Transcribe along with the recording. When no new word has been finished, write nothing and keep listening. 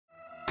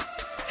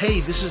Hey,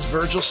 this is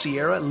Virgil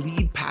Sierra,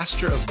 lead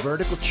pastor of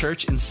Vertical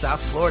Church in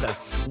South Florida.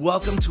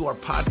 Welcome to our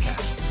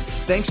podcast.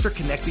 Thanks for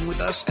connecting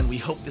with us, and we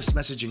hope this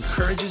message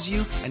encourages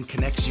you and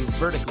connects you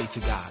vertically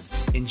to God.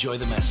 Enjoy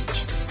the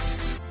message.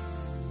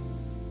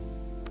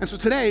 And so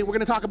today, we're going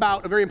to talk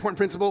about a very important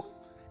principle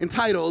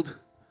entitled,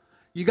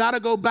 You Got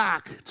to Go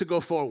Back to Go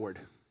Forward.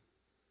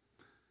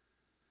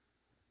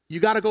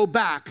 You got to go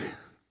back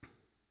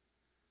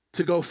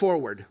to go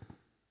forward.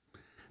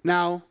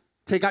 Now,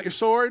 take out your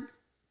sword,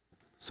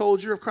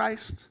 soldier of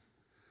Christ.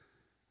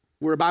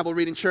 We're a Bible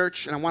reading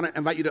church, and I want to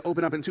invite you to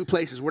open up in two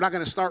places. We're not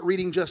going to start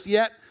reading just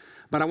yet,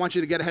 but I want you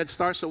to get a head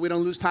start so we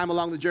don't lose time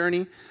along the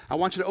journey. I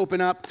want you to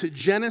open up to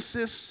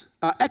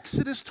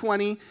Exodus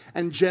 20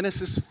 and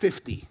Genesis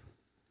 50,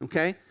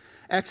 okay?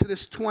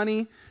 Exodus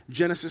 20,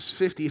 Genesis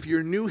 50. If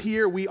you're new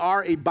here, we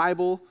are a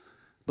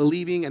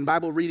Bible-believing and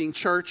Bible-reading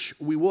church.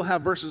 We will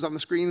have verses on the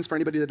screens for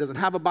anybody that doesn't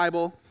have a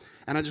Bible,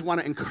 and I just want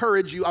to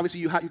encourage you. Obviously,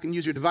 you can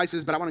use your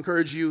devices, but I want to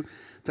encourage you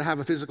to have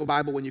a physical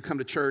Bible when you come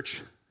to church.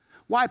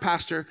 Why,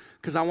 Pastor?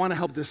 Because I want to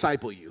help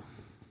disciple you.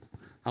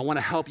 I want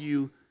to help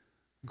you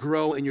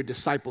grow in your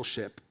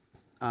discipleship.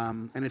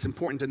 And it's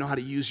important to know how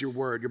to use your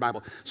word, your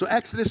Bible. So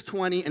Exodus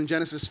 20 and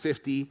Genesis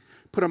 50,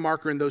 put a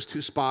marker in those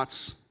two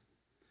spots.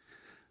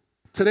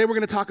 Today we're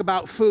going to talk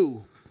about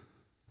FOO.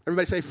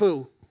 Everybody say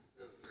FOO.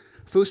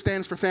 FOO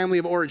stands for family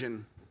of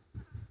origin.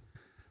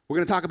 We're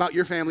going to talk about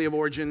your family of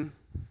origin.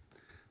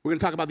 We're going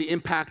to talk about the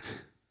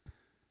impact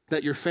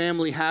that your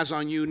family has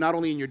on you, not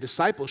only in your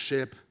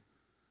discipleship,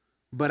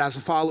 but as a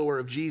follower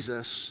of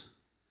Jesus.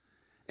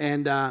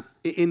 And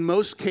in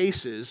most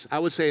cases, I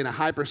would say in a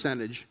high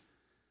percentage,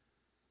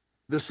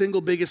 the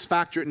single biggest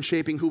factor in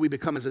shaping who we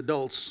become as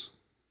adults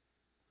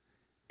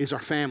is our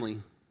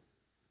family.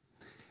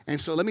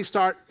 And so let me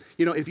start,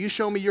 if you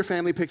show me your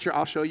family picture,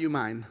 I'll show you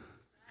mine.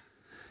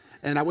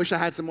 And I wish I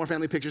had some more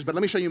family pictures, but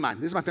let me show you mine.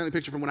 This is my family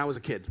picture from when I was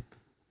a kid.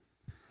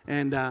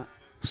 And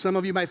some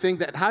of you might think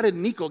that, how did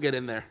Nico get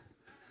in there?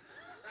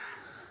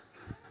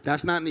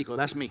 That's not Nico,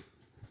 that's me.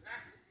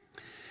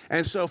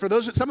 And so for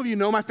some of you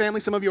know my family,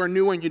 some of you are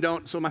new and you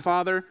don't. So my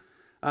father,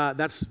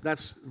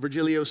 that's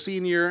Virgilio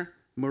Sr.,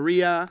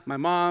 Maria, my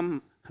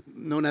mom,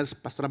 known as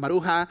Pastora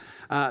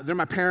Maruja. They're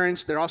my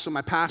parents, they're also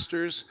my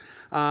pastors.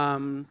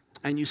 And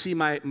you see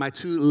my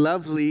two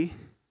lovely,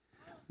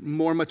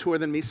 more mature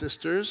than me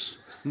sisters,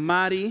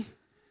 Mari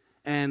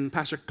and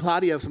Pastor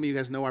Claudia. Some of you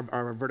guys know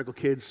our Vertical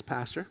Kids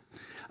pastor.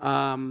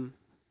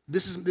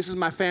 This is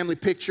my family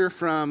picture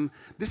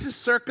this is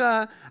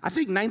circa, I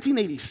think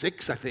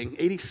 1986,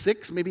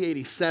 86, maybe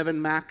 87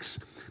 max.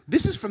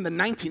 This is from the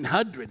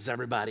 1900s,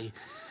 everybody.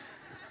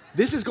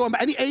 This is going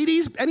back, any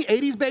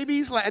 80s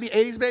babies? Like any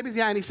 80s babies?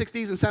 Yeah, any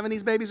 60s and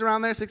 70s babies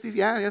around there? 60s?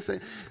 Yeah, yes.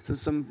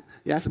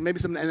 So maybe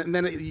some, and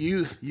then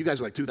youth, you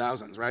guys are like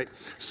 2000s, right?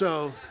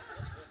 So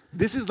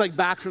this is like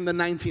back from the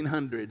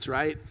 1900s,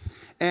 right?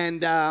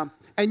 And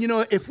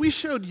if we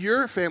showed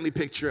your family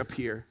picture up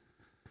here,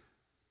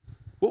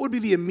 what would be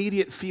the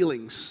immediate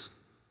feelings?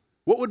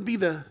 What would be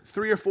the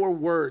 3 or 4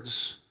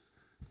 words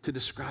to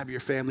describe your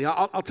family?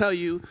 I'll tell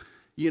you,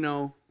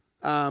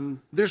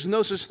 there's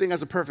no such thing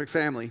as a perfect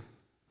family.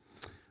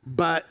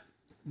 But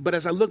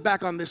as I look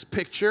back on this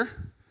picture,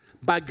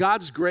 by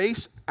God's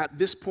grace, at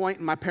this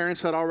point, my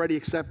parents had already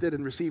accepted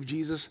and received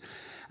Jesus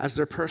as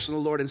their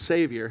personal Lord and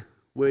Savior,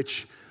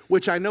 which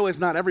I know is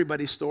not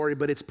everybody's story,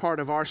 but it's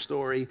part of our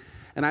story.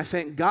 And I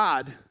thank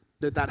God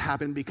that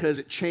happened because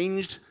it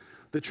changed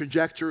the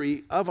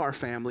trajectory of our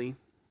family,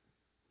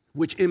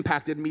 which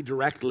impacted me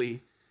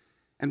directly,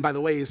 and by the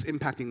way, is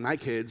impacting my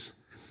kids.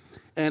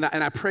 And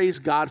I praise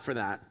God for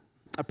that.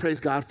 I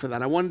praise God for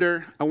that. I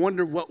wonder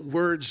what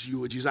words you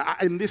would use.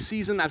 In this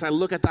season, as I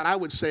look at that, I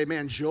would say,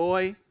 man,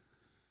 joy,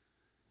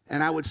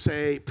 and I would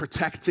say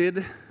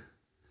protected,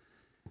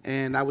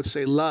 and I would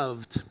say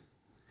loved.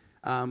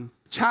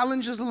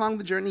 Challenges along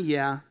the journey,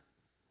 yeah.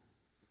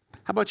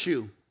 How about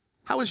you?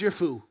 How was your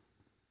FOO?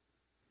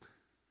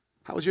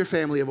 How was your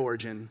family of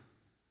origin?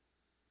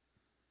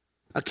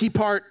 A key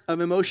part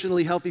of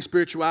emotionally healthy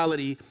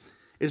spirituality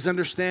is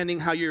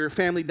understanding how your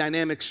family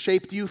dynamics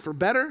shaped you for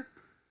better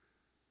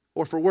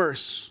or for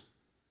worse.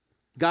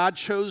 God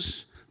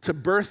chose to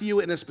birth you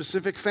in a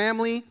specific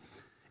family,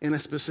 in a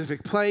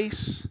specific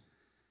place,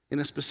 in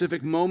a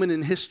specific moment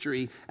in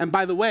history. And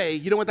by the way,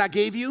 you know what that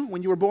gave you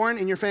when you were born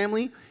in your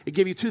family? It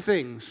gave you 2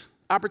 things: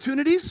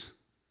 opportunities,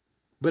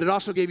 but it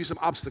also gave you some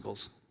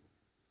obstacles.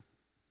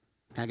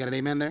 Can I get an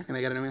amen there? Can I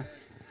get an amen?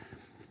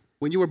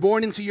 When you were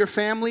born into your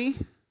family,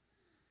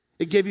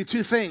 it gave you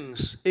 2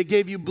 things. It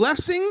gave you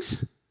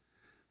blessings,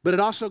 but it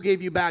also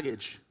gave you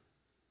baggage.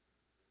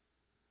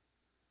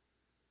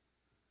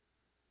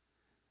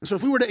 And so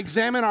if we were to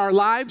examine our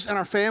lives and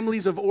our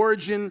families of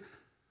origin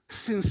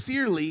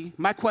sincerely,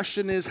 my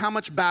question is, how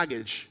much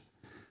baggage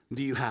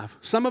do you have?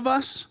 Some of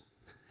us,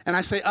 and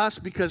I say us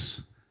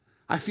because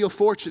I feel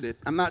fortunate.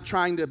 I'm not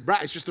trying to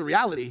brag. It's just the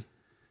reality.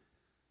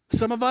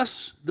 Some of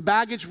us, the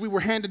baggage we were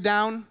handed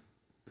down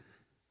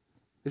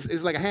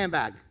is like a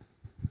handbag.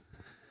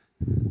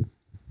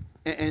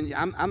 And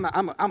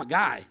I'm a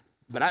guy,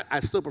 but I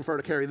still prefer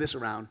to carry this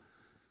around.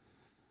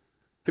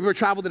 Have you ever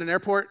traveled in an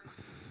airport?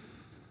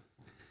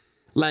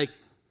 Like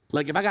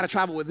if I got to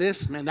travel with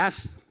this, man,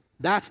 that's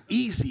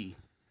easy.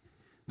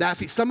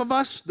 That's easy. Some of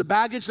us, the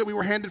baggage that we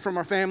were handed from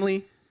our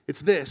family,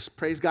 it's this.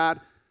 Praise God.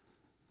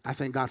 I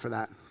thank God for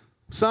that.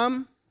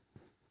 Some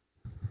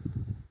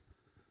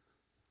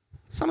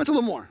it's a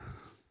little more.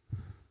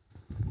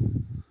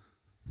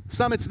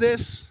 Some it's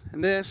this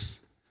and this.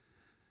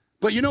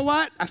 But you know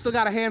what? I still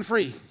got a hand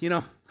free,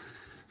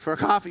 for a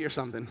coffee or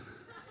something.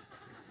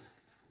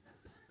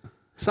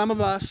 Some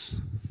of us,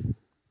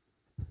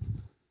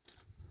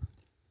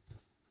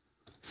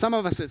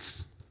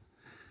 it's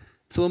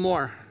a little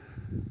more.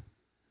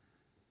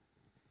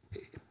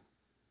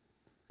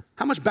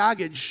 How much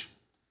baggage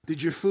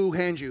did your foo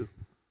hand you?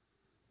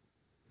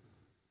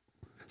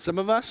 Some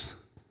of us,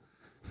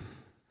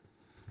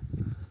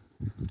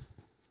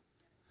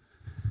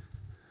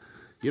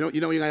 you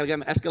gotta get on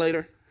the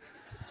escalator.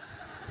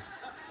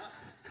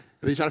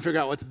 And you try to figure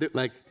out what to do.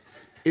 Like,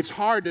 it's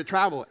hard to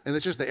travel, and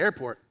it's just the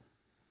airport.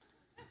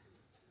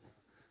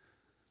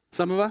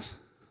 Some of us.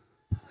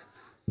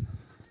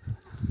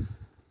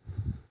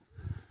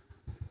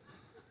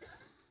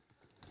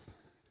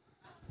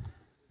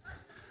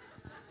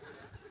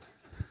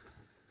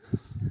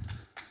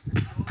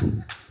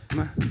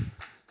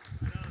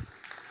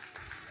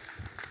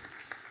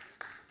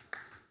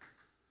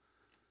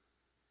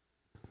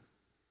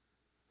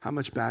 How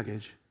much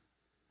baggage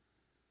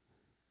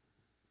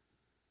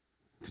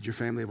did your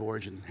family of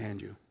origin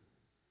hand you?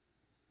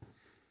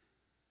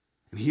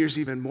 And here's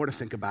even more to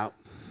think about.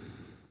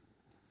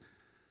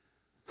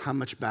 How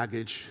much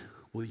baggage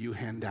will you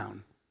hand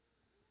down?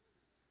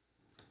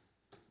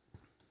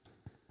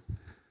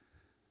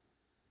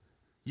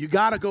 You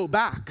got to go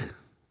back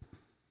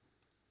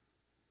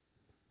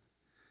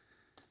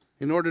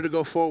in order to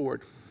go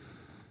forward.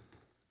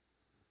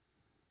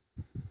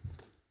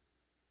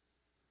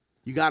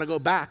 You got to go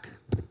back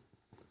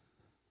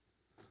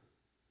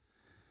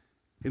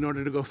in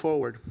order to go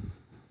forward.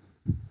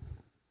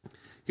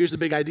 Here's the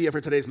big idea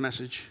for today's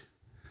message.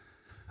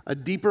 A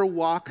deeper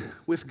walk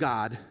with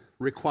God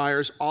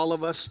requires all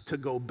of us to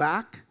go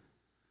back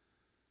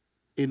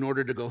in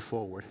order to go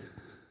forward.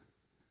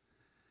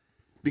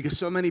 Because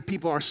so many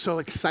people are so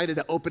excited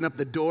to open up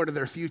the door to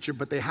their future,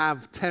 but they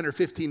have 10 or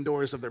 15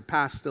 doors of their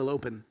past still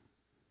open.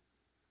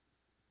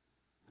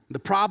 The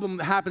problem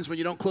that happens when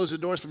you don't close the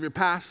doors from your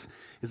past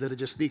is that it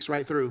just sneaks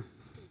right through.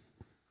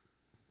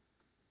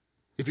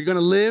 If you're going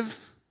to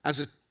live as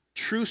a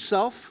true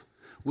self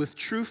with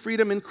true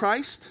freedom in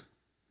Christ,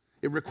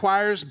 it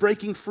requires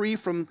breaking free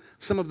from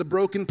some of the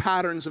broken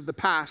patterns of the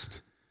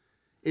past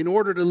in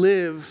order to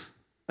live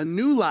a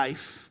new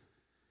life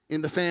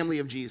in the family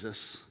of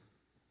Jesus.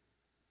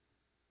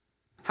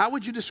 How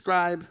would you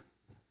describe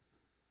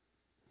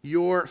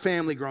your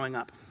family growing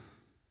up?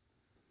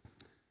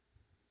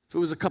 If it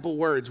was a couple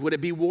words, would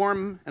it be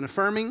warm and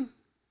affirming?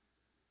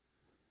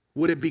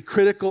 Would it be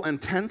critical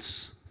and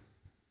tense?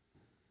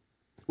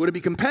 Would it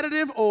be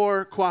competitive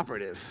or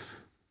cooperative?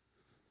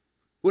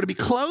 Would it be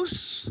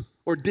close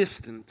or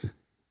distant?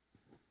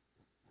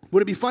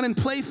 Would it be fun and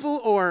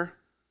playful or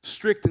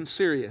strict and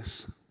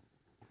serious?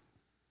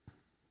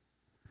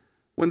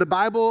 When the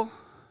Bible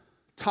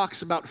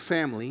talks about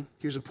family,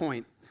 here's a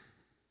point.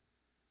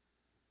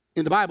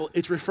 In the Bible,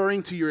 it's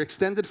referring to your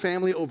extended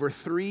family over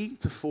 3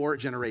 to 4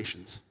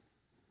 generations.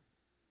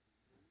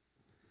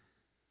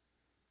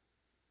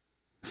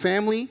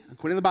 Family,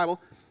 according to the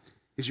Bible,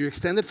 is your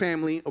extended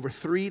family over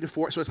 3 to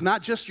 4. So it's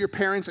not just your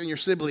parents and your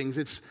siblings.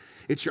 It's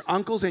your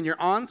uncles and your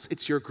aunts.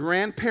 It's your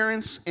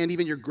grandparents and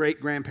even your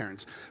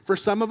great-grandparents. For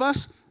some of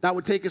us, that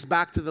would take us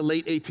back to the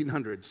late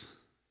 1800s.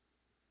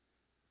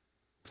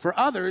 For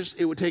others,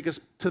 it would take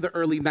us to the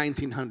early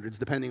 1900s,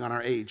 depending on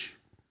our age.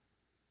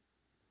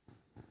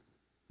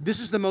 This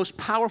is the most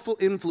powerful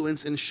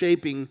influence in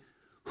shaping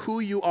who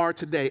you are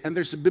today, and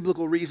there's a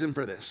biblical reason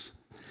for this.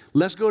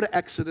 Let's go to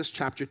Exodus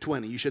chapter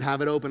 20. You should have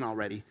it open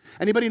already.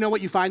 Anybody know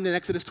what you find in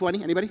Exodus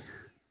 20? Anybody?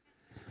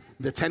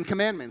 The 10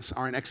 Commandments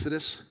are in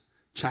Exodus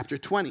chapter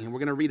 20, and we're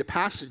going to read a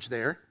passage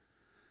there.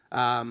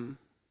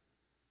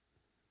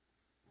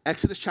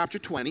 Exodus chapter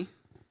 20.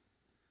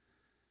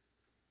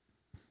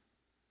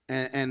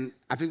 And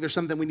I think there's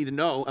something we need to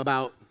know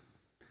about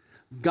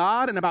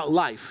God and about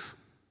life.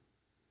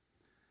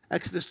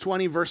 Exodus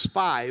 20, verse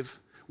 5.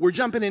 We're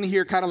jumping in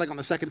here kind of like on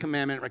the second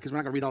commandment, right? Because we're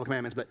not going to read all the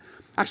commandments. But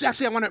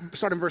actually, I want to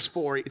start in verse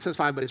 4. It says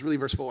 5, but it's really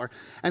verse 4.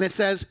 And it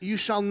says, "You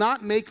shall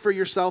not make for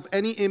yourself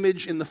any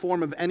image in the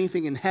form of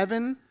anything in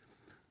heaven,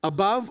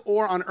 above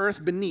or on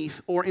earth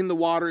beneath, or in the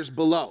waters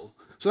below."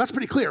 So that's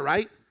pretty clear,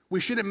 right? We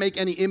shouldn't make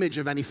any image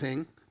of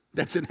anything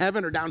that's in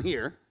heaven or down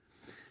here.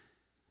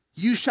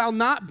 "You shall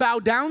not bow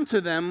down to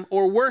them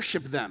or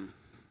worship them.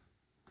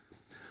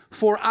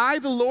 For I,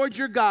 the Lord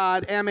your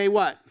God, am a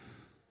what?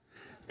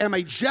 Am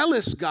a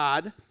jealous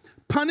God,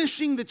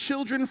 punishing the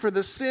children for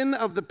the sin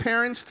of the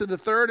parents to the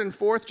 3rd and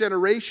 4th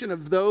generation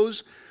of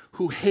those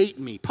who hate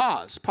me."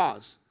 Pause.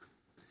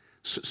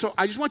 So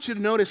I just want you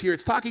to notice here,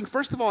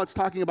 first of all, it's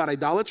talking about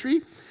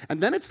idolatry,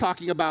 and then it's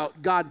talking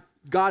about God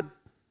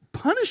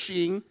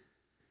punishing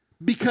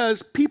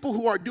because people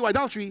who do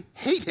idolatry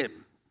hate him.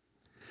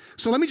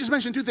 So let me just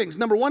mention two things.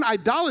 Number one,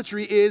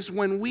 idolatry is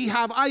when we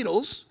have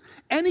idols,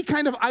 any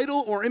kind of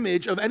idol or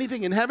image of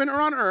anything in heaven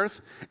or on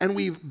earth, and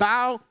we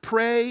bow,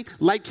 pray,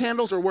 light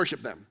candles, or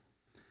worship them.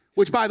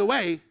 Which, by the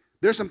way,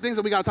 there's some things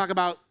that we got to talk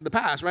about in the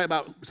past, right,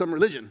 about some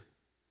religion.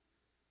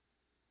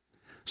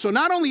 So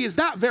not only is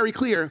that very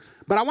clear,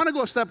 but I want to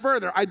go a step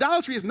further.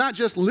 Idolatry is not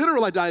just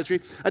literal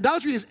idolatry.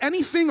 Idolatry is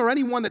anything or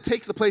anyone that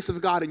takes the place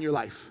of God in your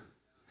life.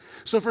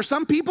 So for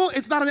some people,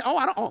 it's not,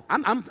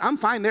 I'm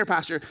fine there,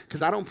 Pastor,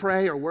 because I don't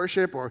pray or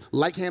worship or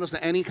light candles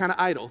to any kind of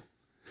idol.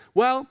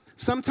 Well,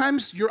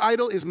 sometimes your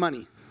idol is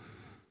money.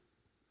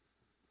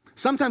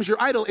 Sometimes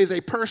your idol is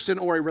a person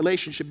or a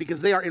relationship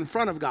because they are in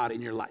front of God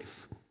in your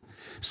life.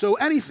 So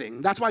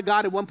anything, that's why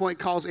God at one point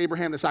calls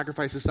Abraham to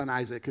sacrifice his son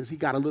Isaac, because he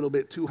got a little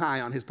bit too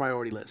high on his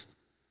priority list.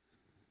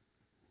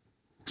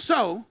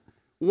 So,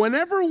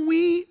 whenever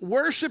we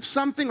worship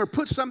something or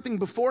put something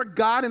before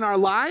God in our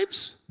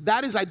lives,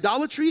 that is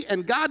idolatry,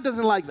 and God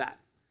doesn't like that.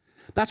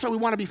 That's why we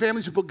want to be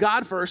families who put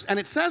God first. And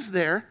it says,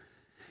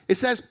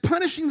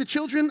 punishing the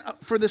children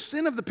for the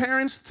sin of the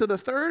parents to the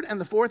third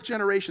and the fourth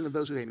generation of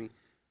those who hate me.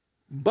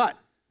 But,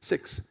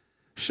 6,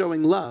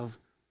 showing love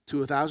to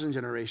 1,000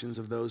 generations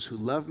of those who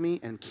love me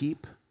and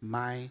keep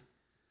my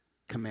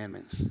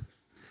commandments.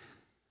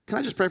 Can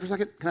I just pray for a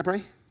second? Can I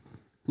pray?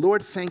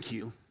 Lord, thank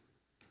you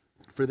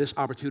for this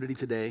opportunity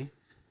today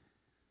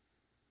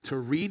to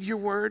read your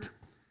word,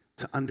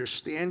 to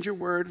understand your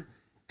word,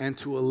 and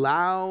to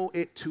allow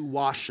it to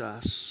wash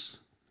us.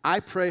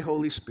 I pray,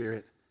 Holy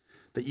Spirit,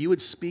 that you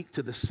would speak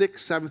to the 6th,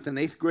 7th, and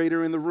 8th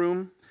grader in the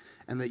room,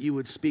 and that you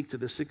would speak to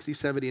the 60,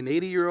 70, and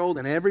 80-year-old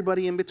and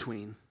everybody in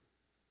between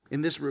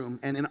in this room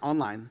and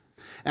online.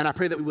 And I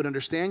pray that we would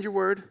understand your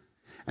word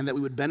and that we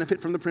would benefit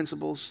from the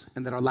principles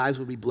and that our lives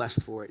would be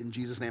blessed for it. In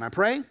Jesus' name I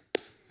pray.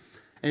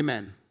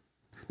 Amen.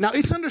 Now,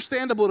 it's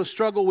understandable to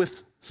struggle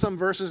with some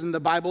verses in the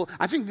Bible.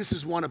 I think this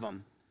is one of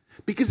them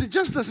because it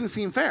just doesn't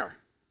seem fair.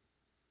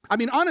 I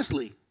mean,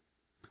 honestly,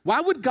 why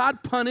would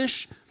God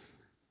punish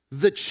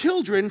the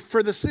children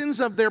for the sins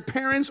of their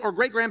parents or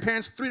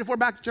great-grandparents 3 to 4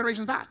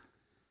 generations back?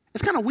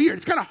 It's kind of weird.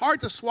 It's kind of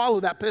hard to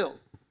swallow that pill.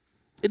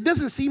 It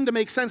doesn't seem to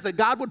make sense that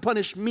God would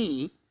punish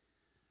me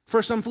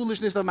for some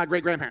foolishness of my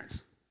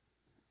great-grandparents.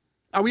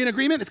 Are we in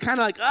agreement? It's kind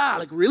of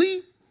like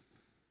really?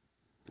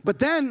 But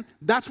then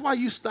that's why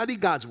you study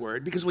God's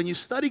word, because when you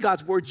study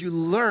God's word, you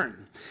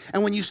learn.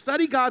 And when you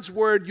study God's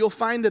word, you'll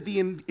find that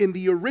in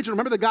the original,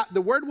 remember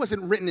the word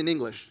wasn't written in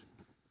English,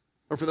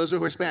 or for those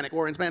who are Hispanic,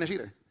 or in Spanish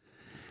either.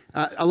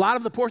 A lot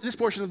of this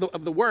portion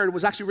of the word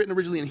was actually written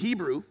originally in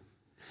Hebrew.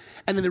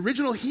 And in the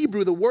original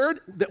Hebrew, the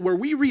word where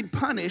we read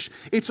punish,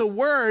 it's a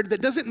word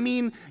that doesn't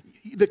mean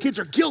the kids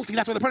are guilty,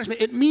 that's why the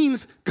punishment. It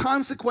means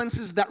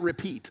consequences that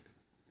repeat.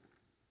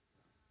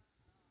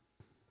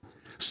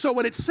 So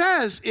what it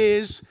says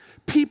is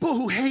people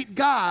who hate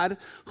God,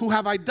 who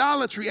have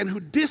idolatry, and who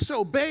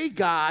disobey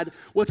God,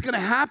 what's going to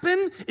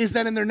happen is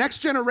that in their next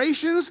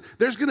generations,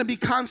 there's going to be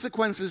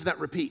consequences that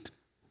repeat.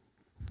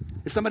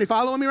 Is somebody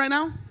following me right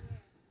now?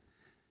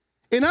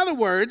 In other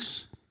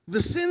words,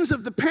 the sins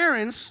of the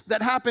parents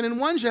that happen in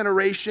one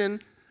generation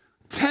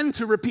tend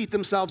to repeat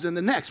themselves in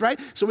the next, right?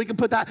 So we can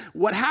put that,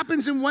 what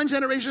happens in one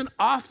generation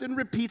often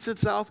repeats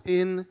itself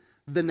in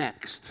the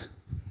next.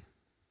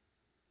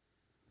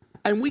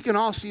 And we can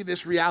all see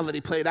this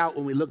reality played out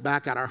when we look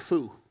back at our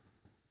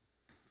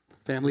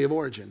family of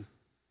origin.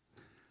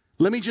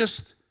 Let me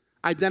just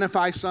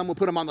identify some, we'll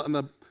put them on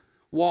the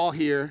wall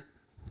here,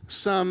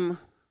 some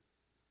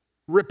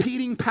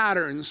repeating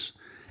patterns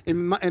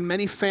in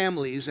many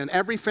families, and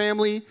every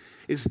family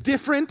is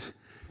different.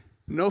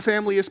 No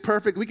family is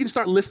perfect. We can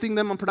start listing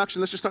them on production.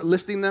 Let's just start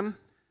listing them.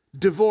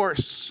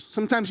 Divorce.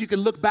 Sometimes you can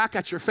look back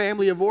at your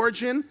family of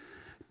origin,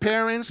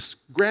 parents,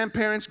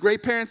 grandparents,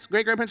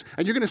 great-grandparents,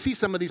 and you're going to see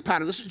some of these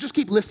patterns. Let's just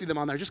keep listing them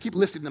on there. Just keep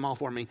listing them all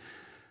for me.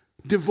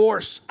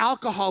 Divorce,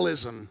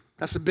 alcoholism,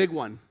 that's a big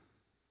one.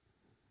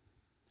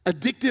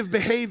 Addictive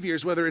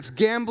behaviors, whether it's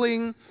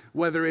gambling,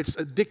 whether it's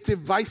addictive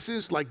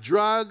vices like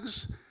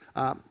drugs,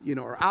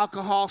 or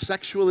alcohol,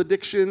 sexual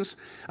addictions,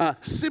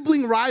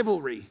 sibling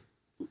rivalry,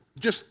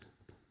 just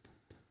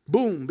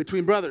boom,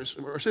 between brothers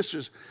or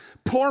sisters.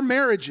 Poor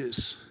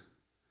marriages,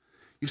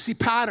 you see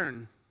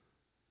pattern.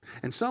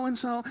 And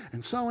so-and-so,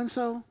 and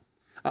so-and-so.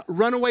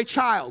 Runaway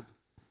child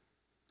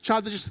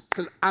that just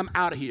says, I'm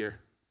out of here.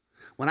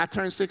 When I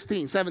turn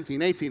 16,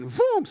 17, 18,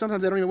 boom,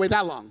 sometimes they don't even wait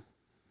that long.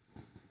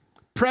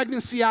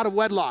 Pregnancy out of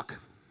wedlock.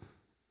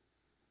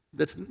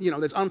 That's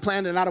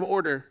unplanned and out of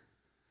order.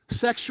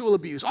 Sexual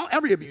abuse,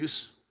 every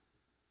abuse.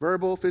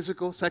 Verbal,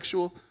 physical,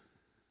 sexual.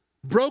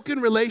 Broken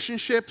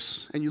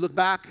relationships, and you look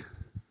back.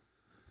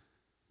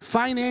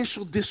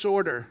 Financial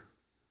disorder.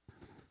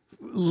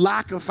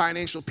 Lack of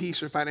financial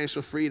peace or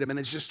financial freedom, and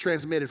it's just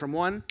transmitted from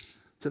one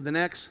to the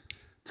next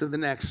to the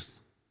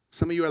next.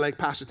 Some of you are like,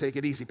 Pastor, take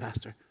it easy,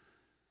 Pastor.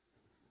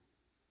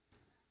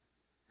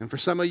 And for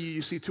some of you,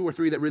 you see 2 or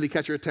 3 that really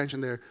catch your attention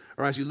there,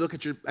 or as you look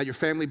at your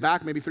family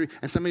back, maybe 3,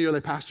 and some of you are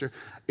like, Pastor,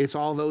 it's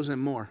all those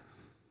and more.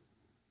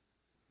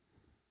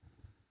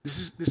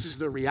 This is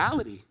the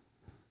reality.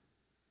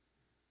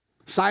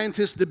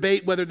 Scientists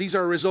debate whether these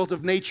are a result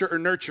of nature or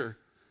nurture.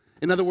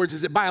 In other words,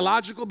 is it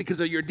biological because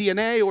of your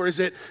DNA, or is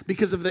it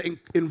because of the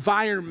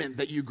environment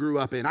that you grew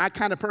up in? I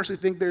kind of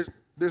personally think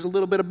there's a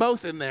little bit of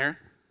both in there.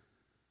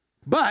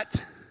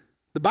 But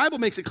the Bible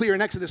makes it clear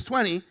in Exodus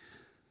 20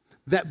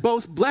 that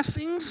both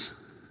blessings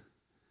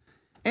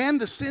and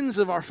the sins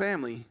of our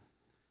family,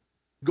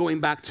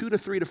 going back 2 to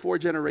 3 to 4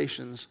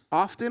 generations,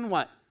 often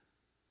what?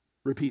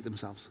 Repeat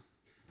themselves.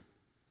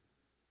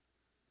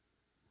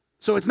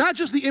 So it's not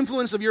just the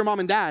influence of your mom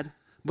and dad,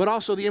 but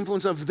also the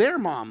influence of their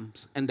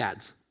moms and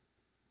dads,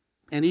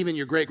 and even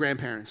your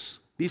great-grandparents.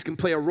 These can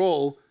play a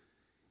role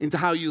into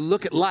how you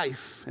look at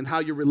life and how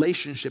your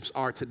relationships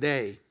are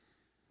today.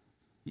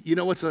 You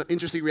know what's an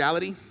interesting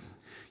reality?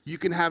 You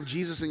can have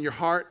Jesus in your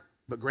heart,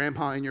 but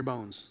grandpa in your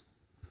bones.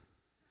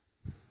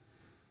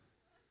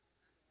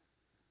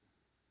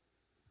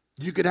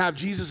 You could have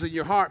Jesus in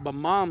your heart, but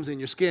mom's in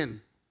your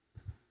skin.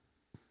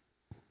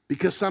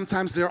 Because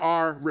sometimes there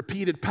are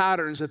repeated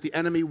patterns that the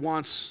enemy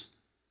wants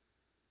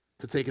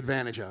to take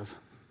advantage of.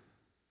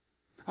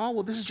 Oh,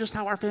 well, this is just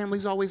how our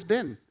family's always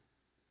been.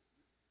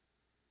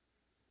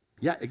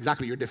 Yeah,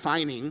 exactly. You're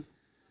defining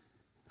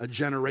a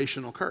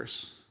generational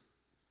curse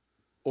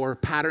or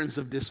patterns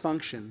of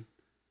dysfunction.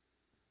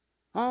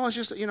 Oh, it's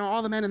just,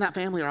 all the men in that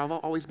family have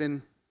always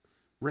been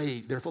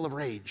rage. They're full of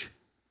rage.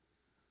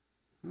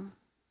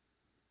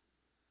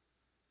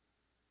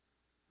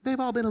 They've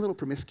all been a little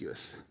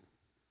promiscuous.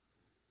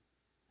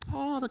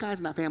 All the guys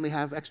in that family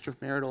have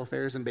extramarital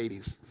affairs and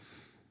babies.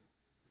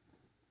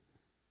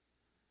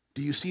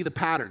 Do you see the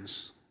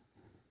patterns?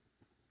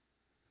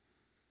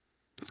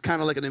 It's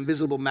kind of like an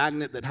invisible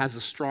magnet that has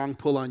a strong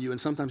pull on you, and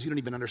sometimes you don't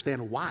even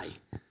understand why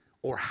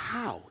or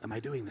how am I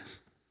doing this.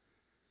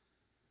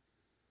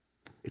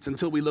 It's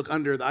until we look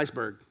under the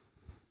iceberg.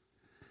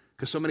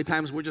 Because so many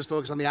times we're just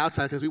focused on the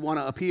outside because we want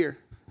to appear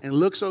and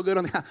look so good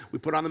on the outside. We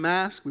put on the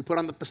mask, we put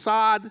on the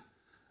facade,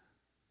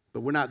 but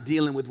we're not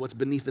dealing with what's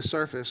beneath the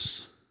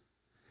surface.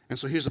 And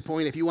so here's the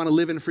point. If you want to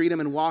live in freedom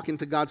and walk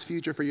into God's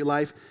future for your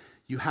life,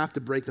 you have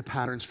to break the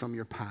patterns from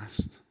your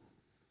past.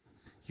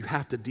 You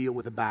have to deal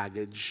with the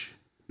baggage,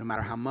 no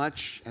matter how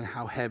much and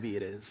how heavy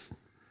it is.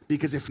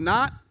 Because if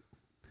not,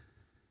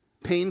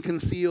 pain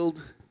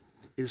concealed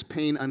is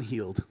pain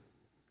unhealed.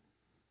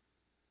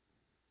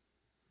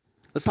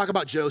 Let's talk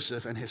about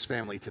Joseph and his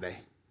family today.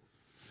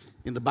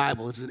 In the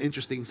Bible, it's an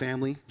interesting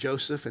family,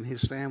 Joseph and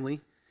his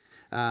family.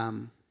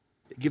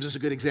 It gives us a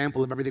good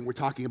example of everything we're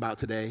talking about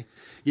today.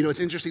 It's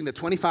interesting that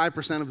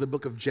 25% of the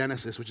book of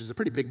Genesis, which is a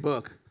pretty big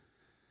book,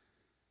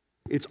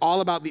 it's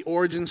all about the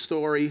origin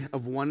story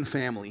of one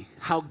family.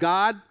 How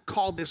God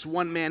called this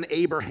one man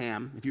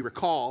Abraham, if you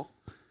recall,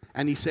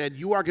 and he said,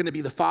 you are going to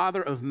be the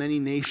father of many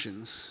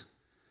nations.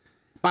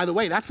 By the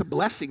way, that's a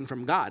blessing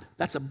from God.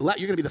 You're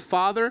going to be the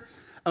father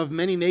of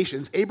many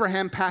nations.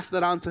 Abraham passed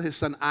that on to his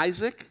son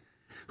Isaac,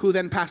 who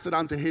then passed it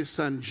on to his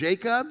son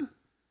Jacob,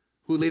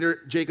 who later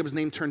Jacob's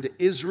name turned to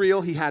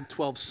Israel. He had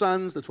 12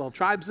 sons, the 12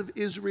 tribes of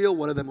Israel.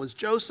 One of them was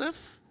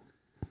Joseph.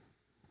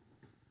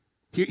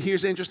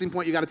 Here's the interesting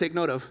point you got to take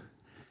note of.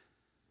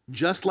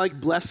 Just like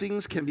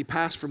blessings can be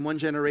passed from one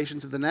generation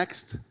to the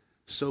next,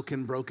 so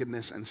can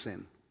brokenness and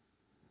sin.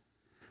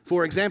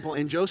 For example,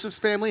 in Joseph's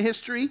family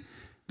history,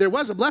 there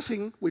was a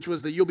blessing, which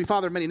was that you'll be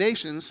father of many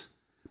nations,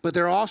 but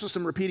there are also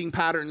some repeating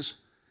patterns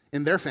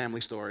in their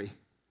family story.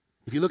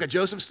 If you look at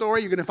Joseph's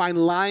story, you're going to find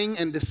lying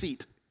and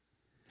deceit.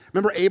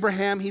 Remember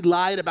Abraham, he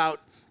lied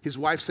about his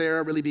wife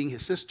Sarah really being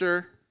his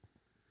sister.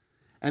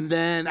 And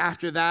then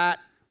after that,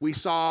 we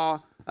saw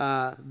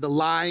the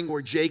lying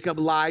where Jacob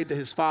lied to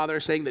his father,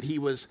 saying that he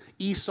was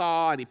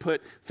Esau, and he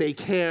put fake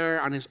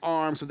hair on his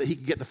arm so that he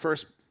could get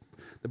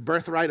the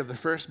birthright of the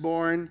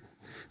firstborn.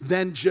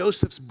 Then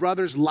Joseph's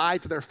brothers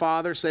lied to their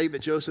father, saying that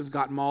Joseph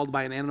got mauled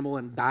by an animal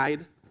and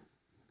died,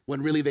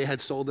 when really they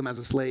had sold him as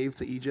a slave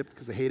to Egypt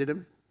because they hated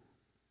him.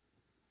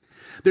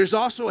 There's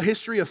also a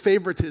history of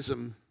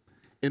favoritism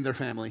in their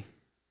family.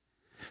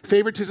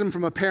 Favoritism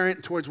from a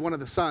parent towards one of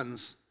the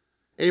sons.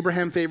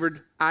 Abraham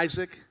favored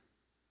Isaac.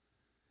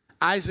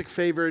 Isaac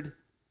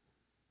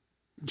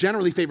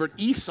generally favored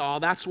Esau.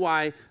 That's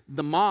why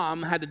the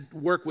mom had to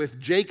work with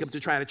Jacob to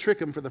try to trick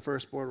him for the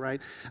firstborn,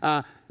 right?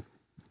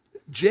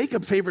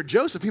 Jacob favored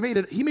Joseph. He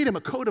made him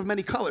a coat of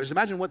many colors.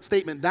 Imagine what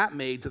statement that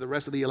made to the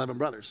rest of the 11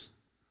 brothers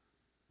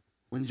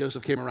when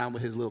Joseph came around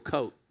with his little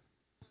coat.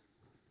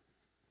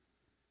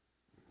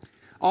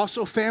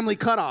 Also, family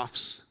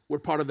cutoffs were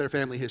part of their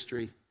family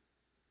history.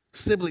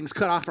 Siblings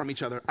cut off from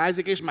each other.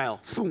 Isaac, Ishmael,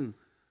 boom.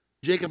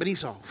 Jacob and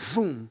Esau,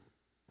 boom.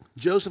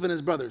 Joseph and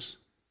his brothers,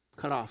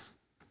 cut off.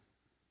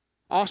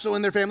 Also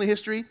in their family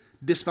history,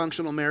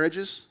 dysfunctional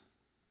marriages.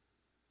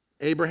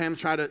 Abraham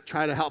tried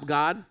to help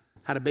God,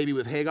 had a baby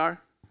with Hagar.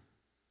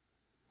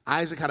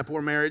 Isaac had a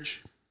poor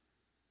marriage.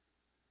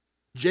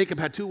 Jacob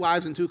had 2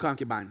 wives and 2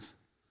 concubines.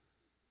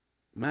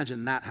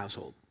 Imagine that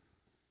household.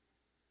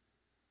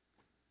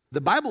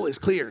 The Bible is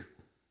clear.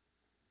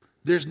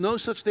 There's no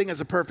such thing as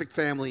a perfect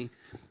family.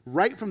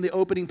 Right from the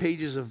opening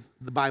pages of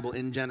the Bible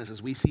in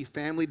Genesis, we see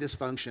family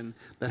dysfunction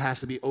that has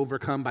to be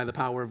overcome by the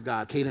power of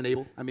God. Cain and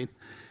Abel,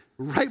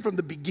 right from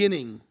the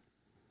beginning.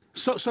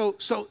 So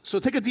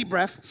take a deep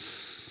breath.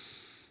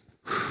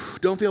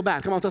 Don't feel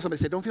bad. Come on, tell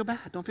somebody, say, don't feel bad,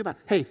 don't feel bad.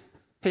 Hey,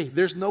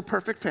 there's no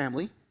perfect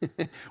family.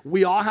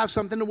 We all have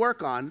something to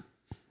work on.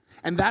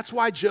 And that's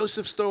why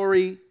Joseph's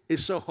story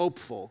is so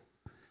hopeful.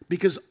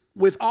 Because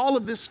with all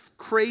of this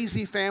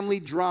crazy family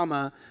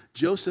drama,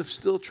 Joseph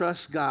still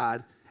trusts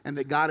God and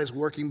that God is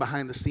working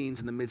behind the scenes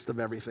in the midst of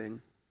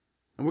everything.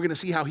 And we're going to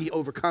see how he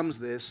overcomes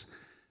this.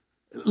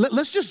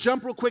 Let's just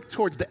jump real quick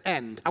towards the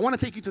end. I want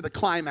to take you to the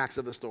climax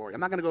of the story. I'm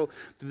not going to go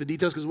through the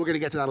details because we're going to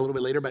get to that a little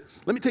bit later, but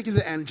let me take you to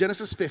the end.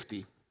 Genesis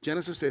 50.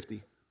 Genesis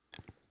 50.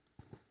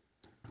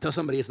 Tell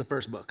somebody it's the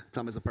first book.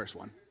 Tell them it's the first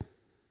one.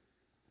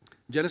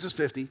 Genesis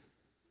 50.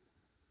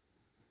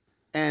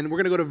 And we're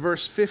going to go to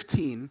verse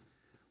 15.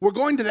 We're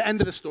going to the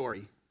end of the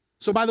story.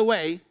 So by the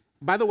way,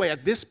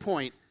 at this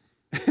point,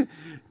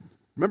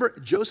 remember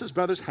Joseph's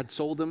brothers had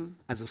sold him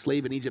as a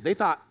slave in Egypt. They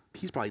thought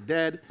he's probably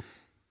dead.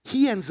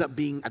 He ends up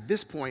being, at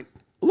this point,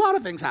 a lot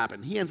of things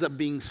happen. He ends up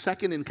being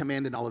second in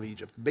command in all of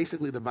Egypt,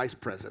 basically the vice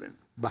president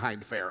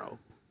behind Pharaoh.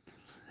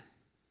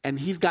 And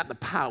he's got the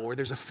power.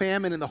 There's a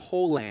famine in the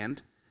whole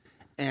land.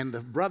 And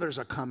the brothers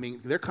are coming,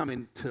 they're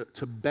coming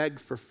to beg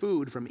for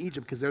food from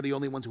Egypt because they're the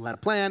only ones who had a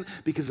plan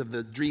because of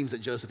the dreams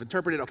that Joseph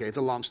interpreted. Okay, it's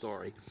a long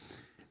story.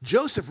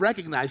 Joseph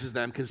recognizes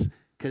them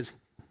because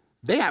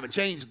they haven't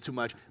changed too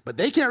much, but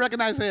they can't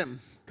recognize him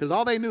because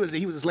all they knew is that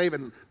he was a slave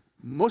and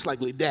most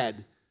likely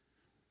dead.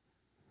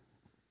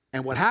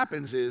 And what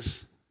happens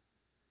is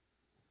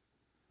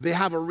they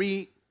have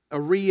a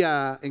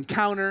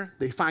encounter.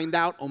 They find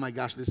out, oh my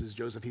gosh, this is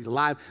Joseph, he's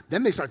alive.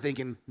 Then they start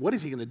thinking, what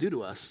is he going to do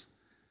to us?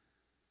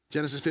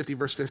 Genesis 50,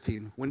 verse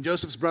 15. When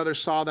Joseph's brothers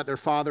saw that their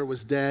father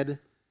was dead,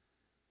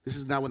 this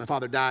is now when the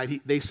father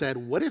died, they said,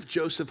 what if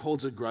Joseph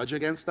holds a grudge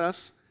against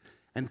us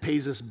and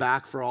pays us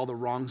back for all the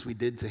wrongs we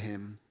did to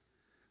him?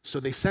 So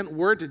they sent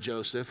word to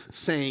Joseph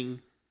saying,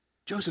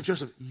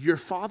 Joseph, your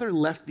father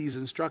left these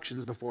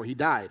instructions before he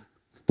died.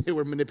 They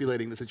were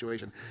manipulating the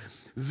situation.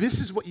 This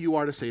is what you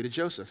are to say to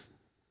Joseph.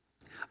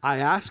 I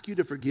ask you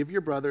to forgive your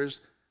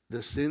brothers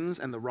the sins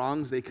and the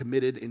wrongs they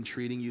committed in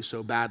treating you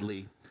so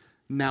badly.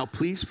 Now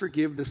please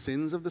forgive the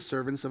sins of the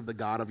servants of the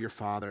God of your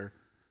father.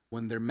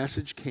 When their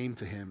message came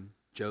to him,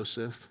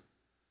 Joseph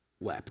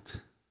wept.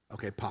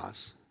 Okay,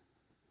 pause.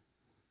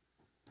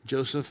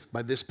 Joseph,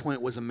 by this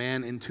point, was a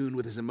man in tune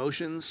with his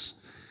emotions.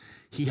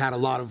 He had a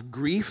lot of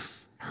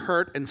grief,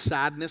 hurt, and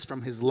sadness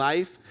from his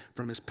life,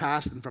 from his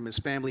past, and from his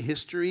family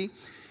history.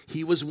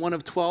 He was one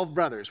of 12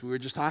 brothers. We were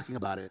just talking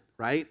about it,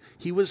 right?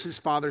 He was his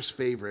father's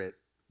favorite,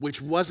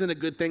 which wasn't a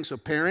good thing. So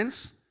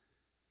parents,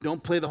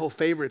 don't play the whole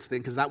favorites thing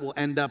because that will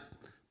end up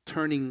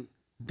turning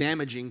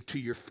damaging to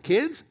your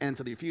kids and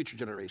to your future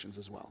generations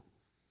as well.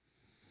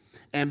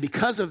 And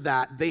because of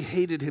that, they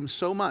hated him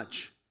so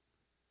much.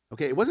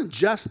 Okay, it wasn't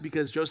just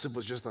because Joseph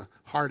was just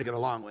hard to get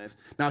along with.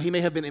 Now, he may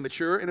have been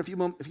immature in a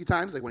few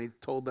times, like when he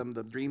told them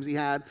the dreams he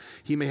had.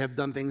 He may have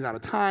done things out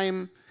of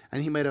time,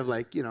 and he might have,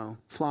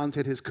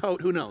 flaunted his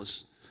coat. Who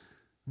knows?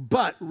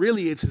 But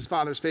really, it's his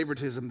father's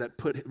favoritism that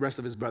put the rest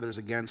of his brothers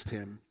against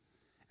him.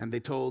 And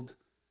they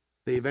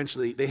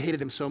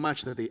hated him so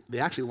much that they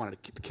actually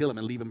wanted to kill him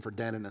and leave him for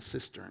dead in a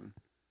cistern.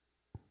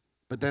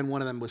 But then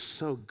one of them was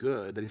so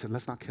good that he said,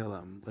 let's not kill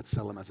him. Let's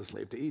sell him as a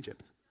slave to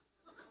Egypt.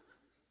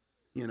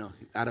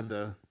 Out of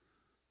the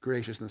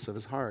graciousness of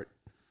his heart.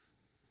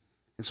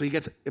 And so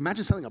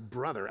imagine selling a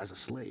brother as a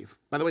slave.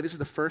 By the way, this is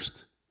the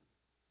first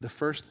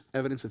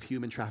evidence of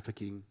human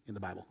trafficking in the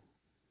Bible.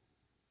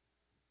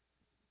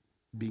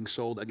 Being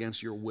sold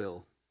against your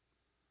will.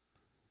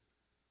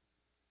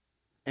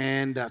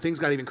 And things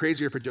got even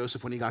crazier for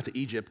Joseph when he got to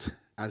Egypt,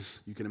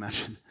 as you can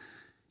imagine.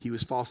 He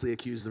was falsely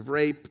accused of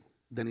rape.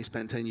 Then he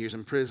spent 10 years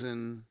in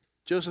prison.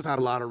 Joseph had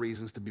a lot of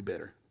reasons to be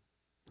bitter.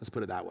 Let's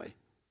put it that way.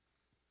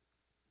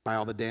 By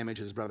all the damage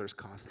his brothers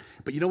caused.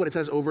 But you know what it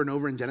says over and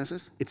over in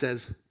Genesis? It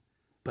says,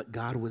 but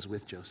God was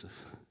with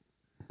Joseph.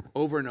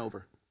 Over and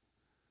over.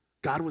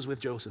 God was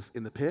with Joseph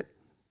in the pit,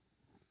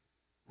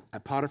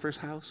 at Potiphar's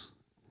house,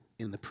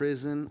 in the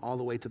prison, all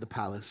the way to the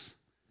palace.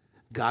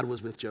 God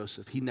was with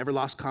Joseph. He never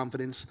lost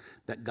confidence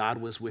that God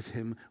was with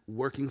him,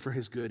 working for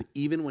his good,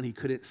 even when he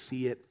couldn't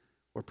see it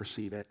or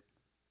perceive it.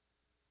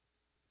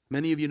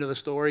 Many of you know the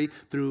story.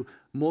 Through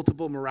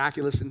multiple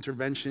miraculous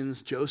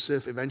interventions,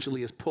 Joseph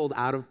eventually is pulled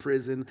out of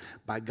prison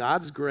by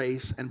God's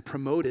grace and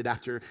promoted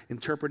after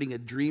interpreting a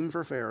dream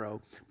for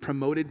Pharaoh,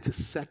 promoted to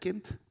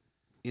second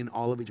in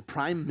all of Egypt,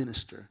 prime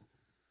minister.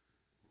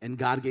 And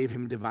God gave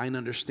him divine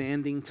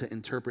understanding to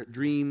interpret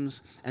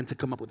dreams and to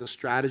come up with a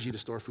strategy to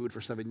store food for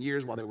 7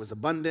 years while there was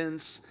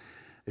abundance.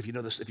 If you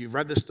know this, if you've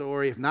read the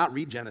story, if not,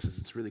 read Genesis.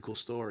 It's a really cool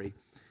story.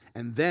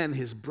 And then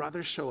his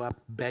brothers show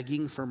up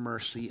begging for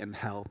mercy and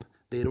help.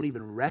 They don't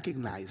even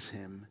recognize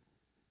him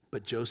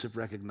But Joseph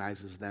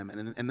recognizes them.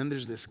 And then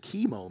there's this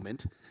key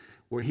moment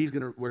where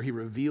he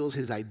reveals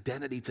his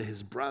identity to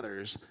his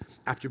brothers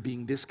after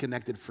being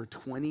disconnected for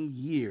 20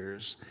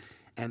 years.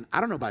 And I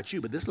don't know about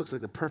you, but this looks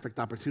like the perfect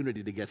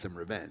opportunity to get some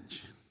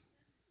revenge.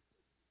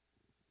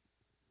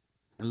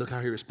 And look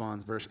how he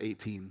responds, verse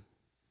 18.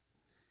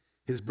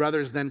 His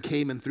brothers then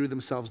came and threw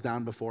themselves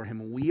down before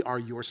him. "We are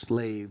your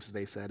slaves,"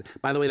 they said.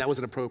 By the way, that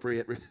wasn't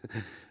appropriate.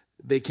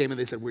 They came and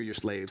they said, "We're your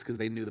slaves," because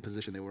they knew the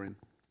position they were in.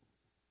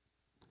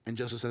 And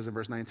Joseph says in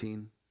verse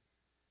 19,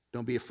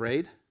 "Don't be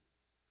afraid.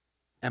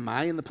 Am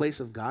I in the place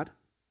of God?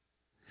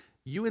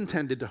 You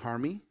intended to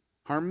harm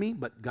me,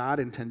 but God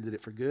intended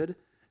it for good,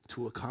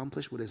 to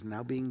accomplish what is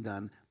now being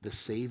done, the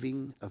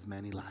saving of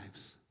many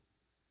lives.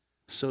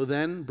 So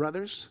then,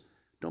 brothers,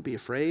 don't be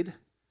afraid.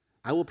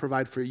 I will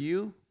provide for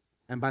you,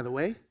 and by the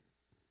way,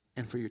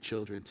 and for your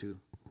children too."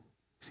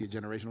 See a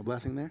generational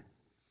blessing there?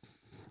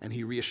 And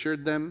he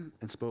reassured them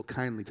and spoke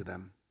kindly to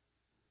them.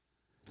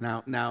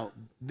 Now,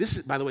 this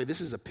is, by the way, this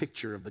is a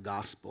picture of the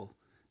gospel,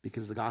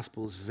 because the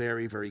gospel is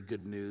very, very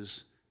good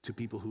news to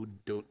people who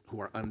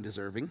are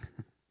undeserving.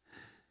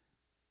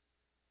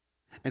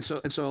 And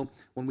so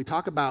when we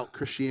talk about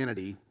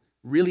Christianity,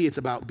 really it's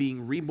about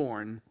being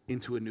reborn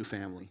into a new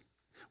family.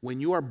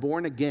 When you are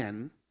born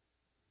again,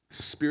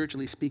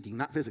 spiritually speaking,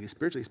 not physically,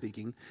 spiritually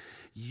speaking,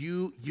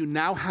 you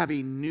now have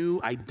a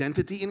new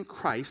identity in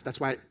Christ.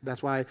 That's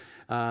why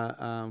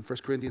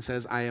 1 Corinthians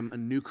says, "I am a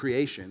new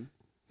creation."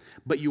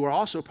 But you are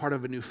also part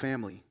of a new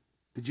family.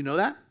 Did you know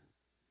that?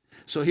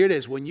 So here it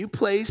is. When you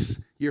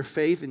place your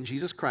faith in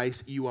Jesus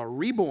Christ, you are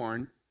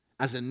reborn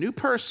as a new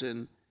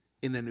person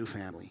in a new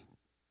family.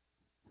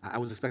 I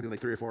was expecting like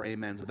 3 or 4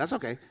 amens, but that's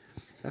okay.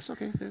 That's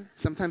okay.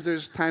 Sometimes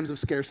there's times of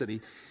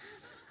scarcity.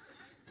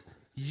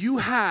 You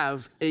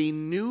have a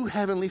new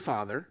heavenly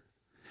Father.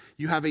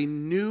 You have a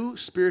new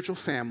spiritual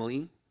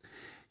family.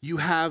 You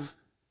have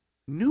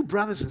new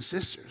brothers and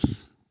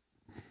sisters.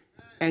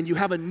 And you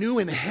have a new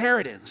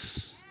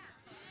inheritance,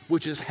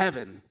 which is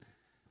heaven,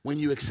 when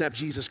you accept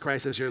Jesus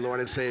Christ as your Lord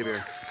and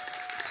Savior.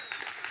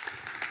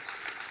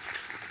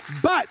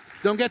 But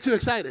don't get too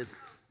excited.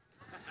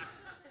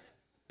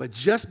 But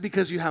just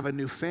because you have a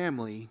new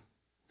family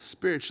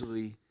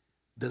spiritually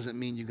doesn't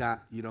mean you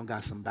don't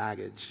got some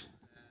baggage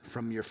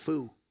from your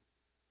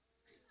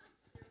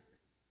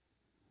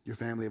your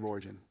family of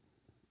origin.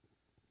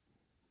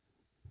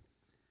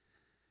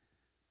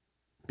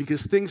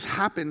 Because things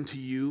happen to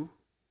you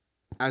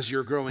as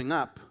you're growing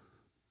up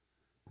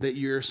that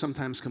you're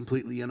sometimes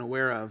completely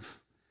unaware of.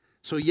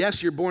 So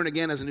yes, you're born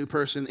again as a new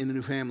person in a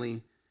new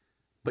family,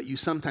 but you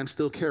sometimes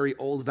still carry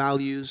old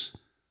values,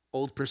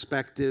 old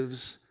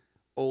perspectives,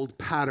 old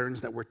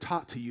patterns that were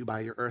taught to you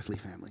by your earthly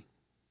family.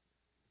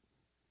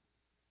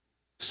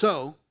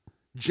 So,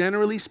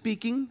 generally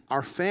speaking,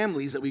 our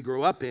families that we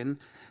grow up in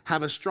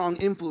have a strong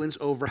influence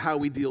over how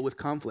we deal with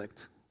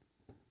conflict.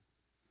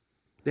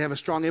 They have a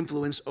strong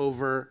influence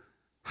over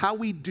how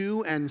we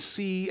do and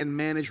see and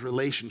manage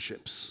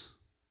relationships.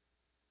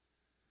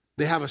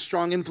 They have a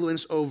strong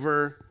influence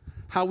over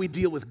how we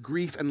deal with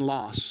grief and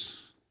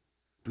loss.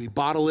 Do we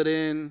bottle it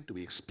in? Do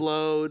we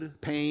explode?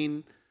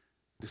 Pain,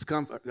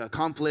 discomfort,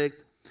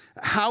 conflict?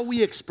 How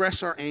we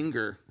express our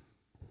anger.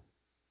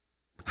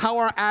 How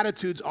our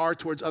attitudes are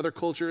towards other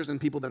cultures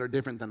and people that are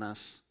different than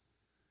us.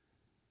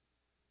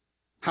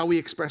 How we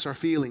express our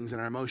feelings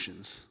and our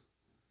emotions.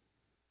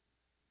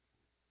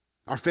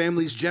 Our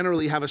families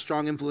generally have a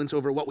strong influence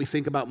over what we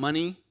think about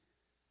money,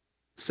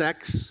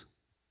 sex,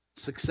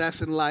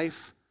 success in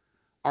life,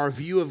 our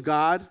view of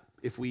God,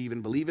 if we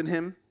even believe in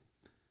Him,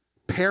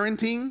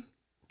 parenting,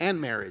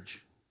 and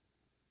marriage.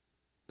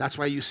 That's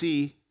why you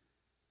see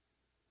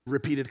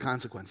repeated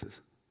consequences.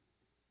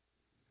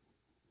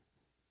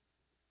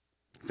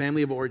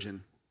 Family of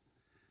origin.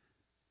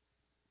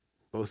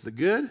 Both the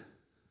good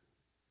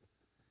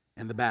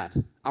and the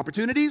bad.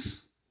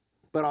 Opportunities,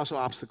 but also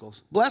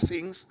obstacles.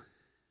 Blessings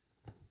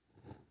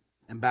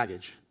and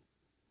baggage.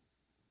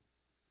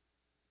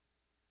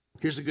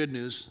 Here's the good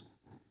news.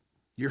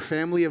 Your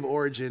family of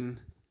origin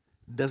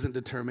doesn't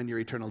determine your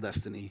eternal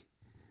destiny.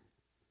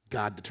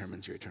 God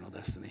determines your eternal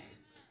destiny.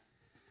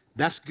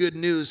 That's good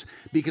news,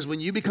 because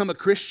when you become a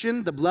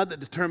Christian, the blood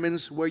that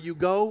determines where you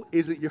go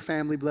isn't your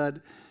family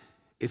blood.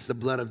 It's the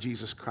blood of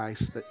Jesus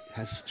Christ that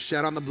has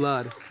shed on the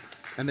blood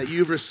and that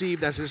you've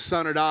received as His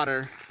son or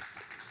daughter.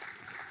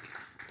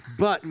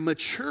 But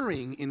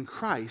maturing in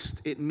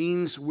Christ, it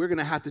means we're going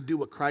to have to do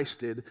what Christ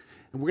did,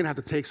 and we're going to have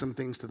to take some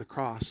things to the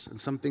cross, and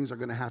some things are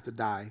going to have to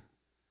die,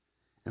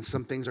 and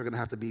some things are going to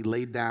have to be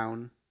laid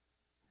down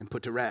and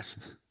put to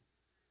rest.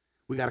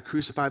 We got to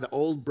crucify the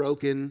old,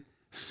 broken,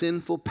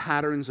 sinful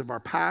patterns of our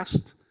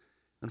past,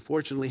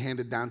 unfortunately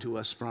handed down to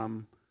us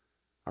from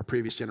our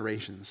previous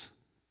generations.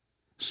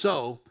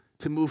 So,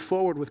 to move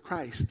forward with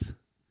Christ,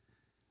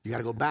 you got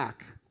to go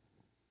back.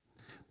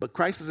 But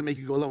Christ doesn't make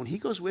you go alone. He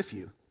goes with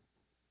you.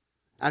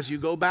 As you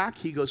go back,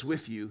 He goes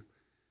with you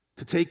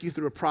to take you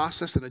through a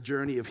process and a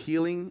journey of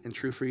healing and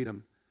true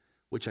freedom,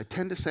 which I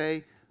tend to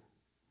say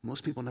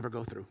most people never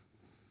go through.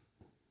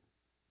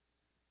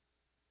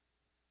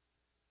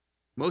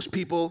 Most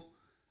people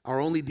are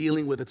only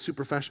dealing with a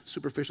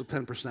superficial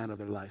 10% of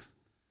their life.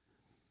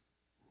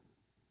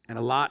 And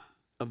a lot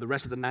of the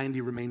rest of the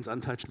 90 remains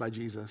untouched by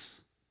Jesus.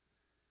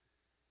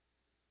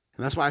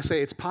 And that's why I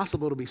say it's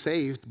possible to be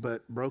saved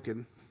but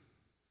broken.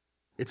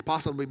 It's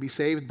possible to be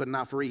saved but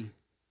not free.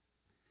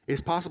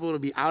 It's possible to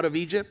be out of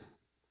Egypt,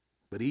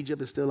 but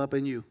Egypt is still up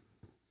in you.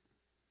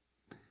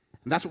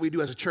 And that's what we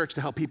do as a church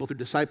to help people through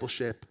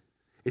discipleship.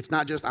 It's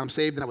not just I'm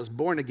saved and I was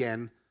born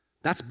again.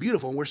 That's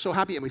beautiful, and we're so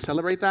happy and we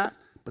celebrate that.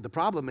 But the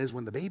problem is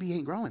when the baby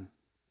ain't growing.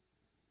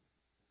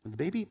 When the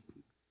baby,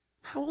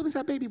 how old is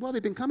that baby? Well,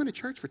 they've been coming to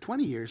church for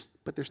 20 years,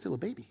 but they're still a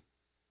baby.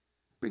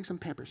 Bring some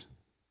Pampers.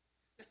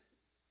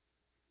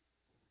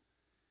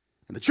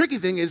 And the tricky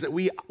thing is that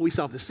we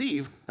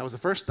self-deceive. That was the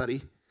first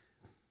study.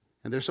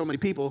 And there's so many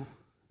people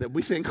that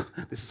we think,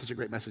 this is such a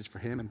great message for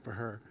him and for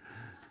her.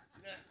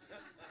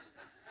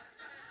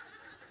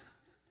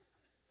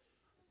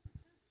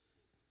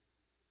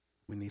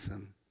 We need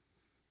some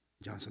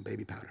Johnson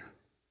baby powder.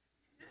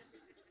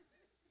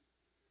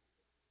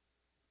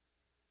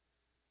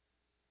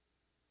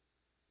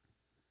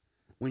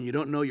 When you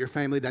don't know your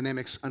family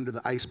dynamics under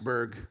the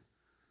iceberg,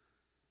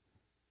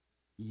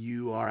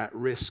 you are at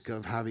risk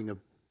of having a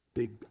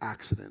big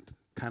accident,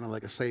 kind of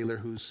like a sailor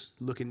who's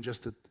looking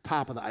just at the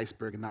top of the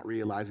iceberg and not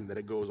realizing that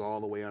it goes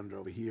all the way under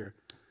over here.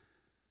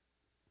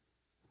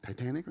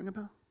 Titanic, ring a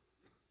bell?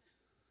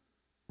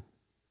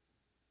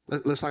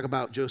 Let's talk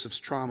about Joseph's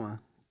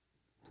trauma.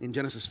 In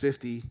Genesis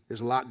 50,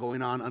 there's a lot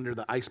going on under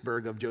the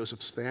iceberg of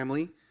Joseph's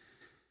family,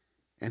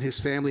 and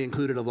his family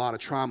included a lot of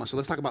trauma. So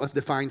let's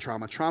define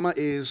trauma. Trauma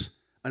is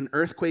an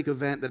earthquake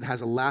event that has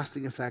a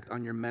lasting effect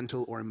on your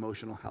mental or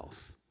emotional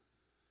health.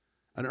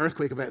 An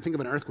earthquake event, think of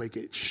an earthquake,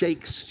 it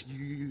shakes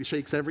you, it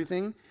shakes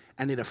everything,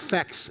 and it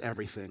affects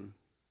everything.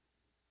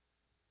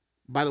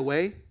 By the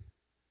way,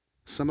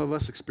 some of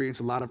us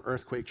experience a lot of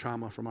earthquake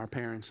trauma from our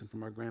parents and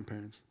from our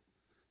grandparents.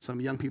 Some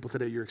young people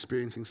today, you're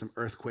experiencing some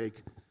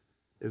earthquake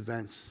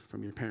events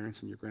from your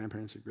parents and your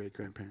grandparents, your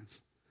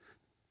great-grandparents.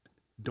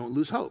 Don't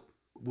lose hope.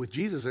 With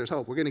Jesus, there's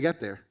hope. We're going to get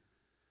there.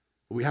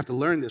 But we have to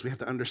learn this. We have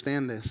to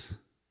understand this.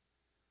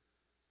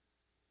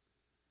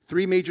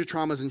 3 major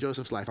traumas in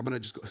Joseph's life. I'm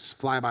going to just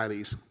fly by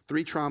these.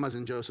 3 traumas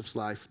in Joseph's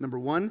life. Number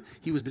 1,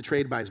 he was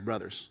betrayed by his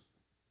brothers.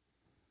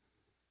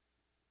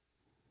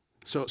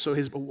 So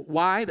his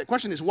why? The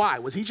question is why?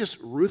 Was he just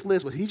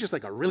ruthless? Was he just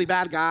like a really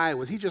bad guy?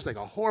 Was he just like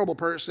a horrible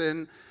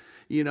person?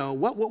 You know,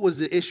 what was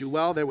the issue?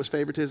 Well, there was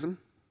favoritism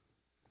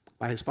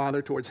by his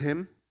father towards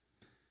him.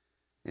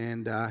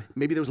 And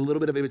maybe there was a little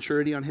bit of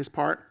immaturity on his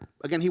part.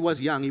 Again, he was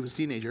young. He was a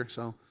teenager.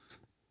 So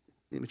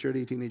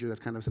immaturity, teenager,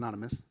 that's kind of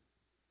synonymous.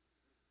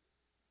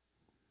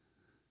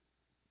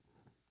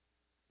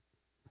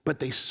 But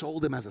they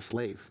sold him as a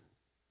slave.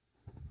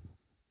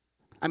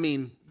 I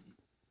mean,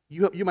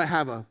 you might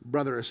have a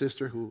brother or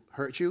sister who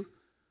hurt you,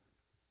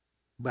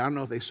 but I don't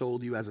know if they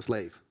sold you as a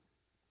slave.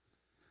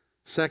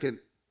 Second,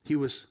 he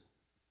was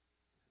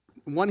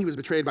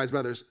betrayed by his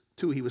brothers.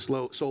 2, he was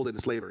sold into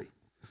slavery.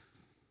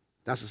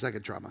 That's the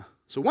second trauma.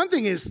 So one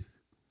thing is,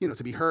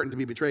 to be hurt and to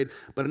be betrayed,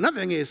 but another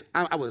thing is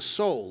I was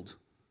sold.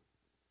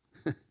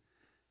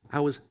 I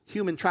was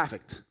human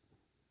trafficked.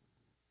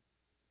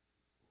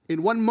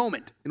 In one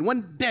moment, in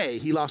one day,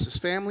 he lost his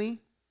family,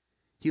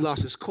 he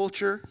lost his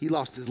culture, he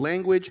lost his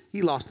language,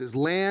 he lost his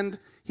land,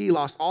 he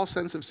lost all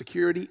sense of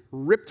security,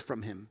 ripped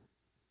from him.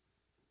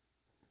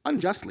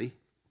 Unjustly.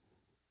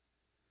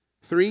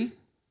 3,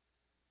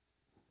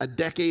 a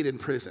decade in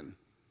prison.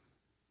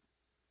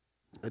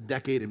 A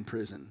decade in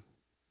prison.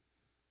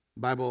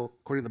 Bible,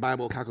 according to the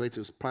Bible, calculates it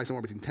was probably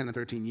somewhere between 10 and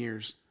 13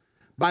 years.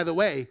 By the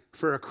way,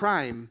 for a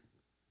crime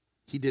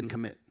he didn't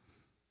commit.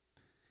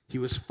 He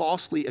was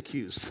falsely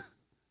accused.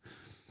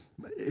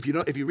 If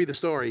you read the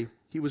story,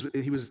 he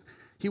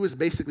was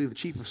basically the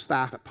chief of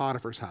staff at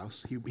Potiphar's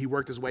house. He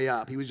worked his way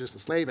up. He was just a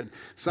slave, and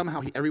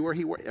somehow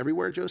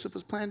everywhere Joseph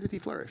was planted, he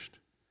flourished.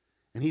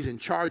 And he's in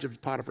charge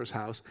of Potiphar's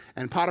house.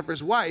 And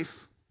Potiphar's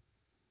wife,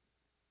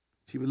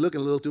 she was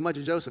looking a little too much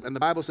at Joseph. And the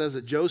Bible says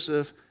that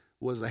Joseph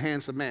was a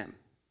handsome man.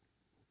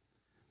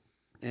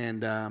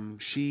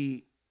 And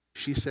she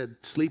said,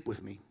 sleep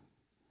with me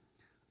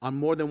on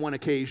more than one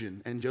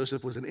occasion. And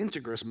Joseph was an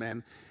integrous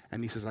man.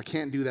 And he says, I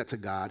can't do that to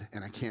God,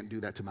 and I can't do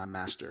that to my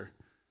master.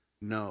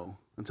 No.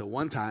 Until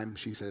one time,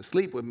 she says,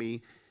 sleep with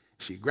me.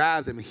 She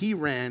grabbed him. He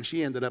ran.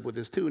 She ended up with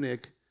his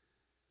tunic.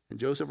 And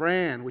Joseph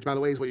ran, which, by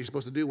the way, is what you're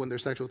supposed to do when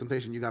there's sexual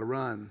temptation. You got to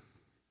run.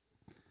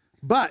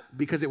 But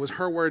because it was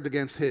her word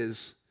against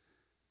his,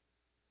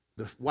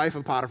 the wife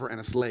of Potiphar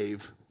and a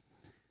slave,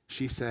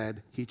 she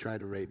said, he tried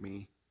to rape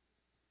me.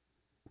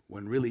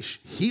 When really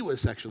he was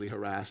sexually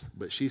harassed,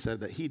 but she said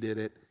that he did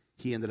it.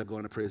 He ended up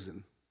going to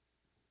prison.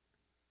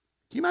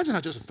 Can you imagine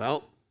how Joseph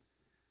felt?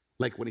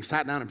 Like when he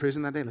sat down in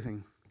prison that day, like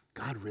thinking,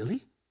 God,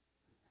 really?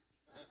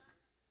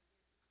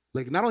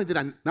 Like not only did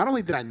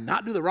I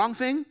not do the wrong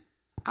thing,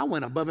 I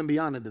went above and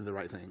beyond and did the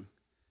right thing.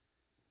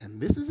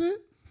 And this is it?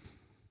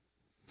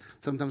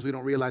 Sometimes we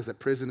don't realize that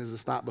prison is a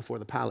stop before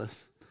the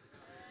palace.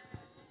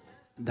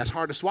 That's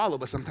hard to swallow,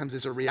 but sometimes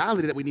it's a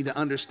reality that we need to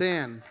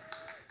understand.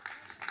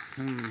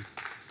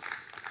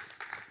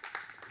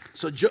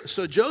 So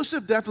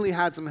Joseph definitely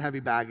had some heavy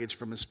baggage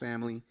from his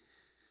family.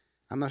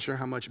 I'm not sure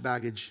how much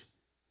baggage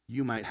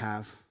you might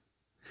have.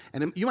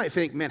 And you might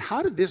think, man,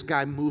 how did this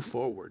guy move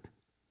forward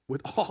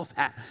with all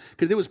that?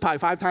 Because it was probably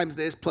 5 times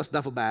this plus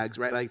duffel bags,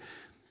 right? Like,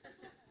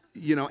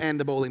 and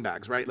the bowling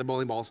bags, right? The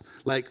bowling balls.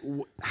 Like,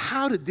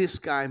 how did this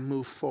guy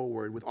move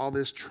forward with all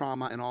this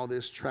trauma and all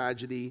this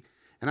tragedy?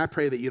 And I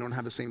pray that you don't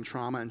have the same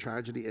trauma and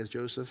tragedy as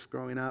Joseph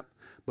growing up,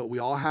 but we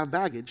all have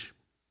baggage,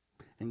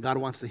 and God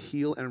wants to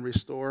heal and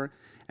restore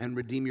and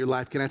redeem your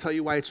life. Can I tell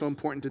you why it's so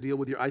important to deal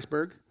with your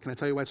iceberg? Can I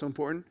tell you why it's so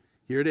important?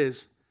 Here it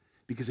is.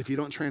 Because if you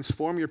don't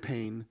transform your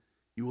pain,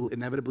 you will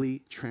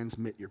inevitably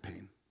transmit your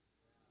pain.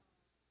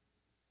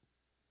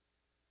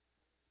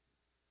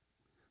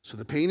 So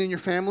the pain in your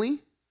family,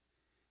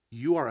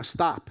 you are a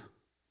stop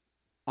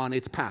on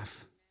its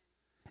path.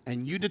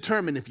 And you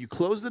determine if you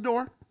close the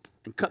door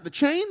and cut the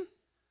chain,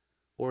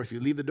 or if you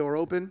leave the door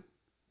open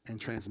and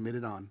transmit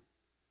it on.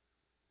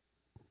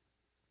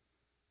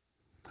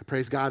 I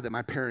praise God that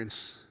my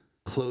parents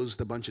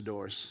closed a bunch of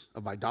doors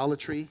of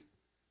idolatry,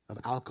 of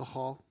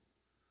alcohol,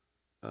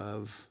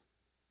 of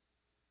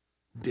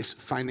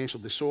financial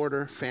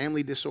disorder,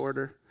 family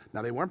disorder.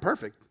 Now, they weren't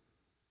perfect,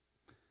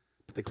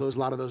 but they closed a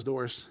lot of those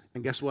doors.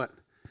 And guess what?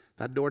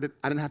 That door,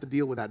 I didn't have to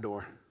deal with that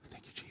door.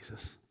 Thank you,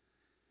 Jesus.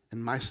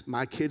 And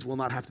my kids will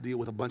not have to deal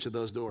with a bunch of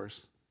those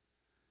doors.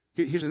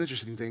 Here's an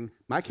interesting thing.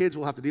 My kids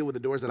will have to deal with the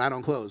doors that I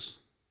don't close.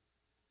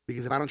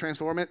 Because if I don't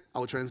transform it, I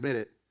will transmit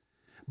it.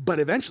 But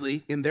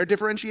eventually, in their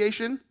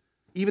differentiation,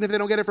 even if they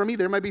don't get it from me,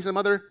 there might be some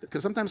other,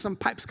 because sometimes some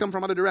pipes come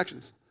from other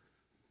directions,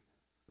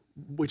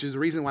 which is the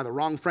reason why the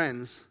wrong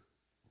friends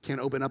can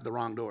open up the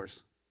wrong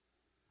doors.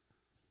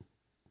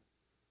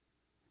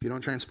 If you don't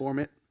transform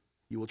it,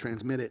 you will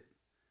transmit it.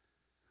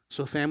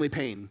 So family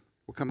pain,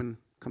 we're coming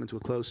to a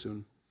close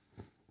soon.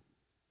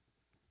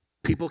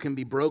 People can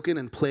be broken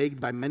and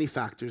plagued by many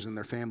factors in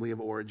their family of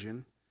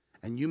origin,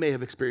 and you may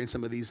have experienced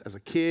some of these as a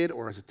kid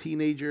or as a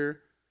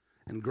teenager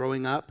and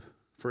growing up.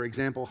 For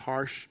example,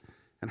 harsh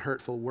and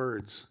hurtful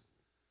words.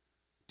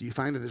 Do you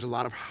find that there's a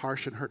lot of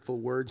harsh and hurtful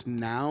words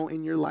now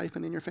in your life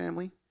and in your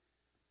family?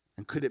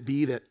 And could it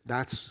be that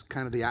that's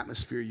kind of the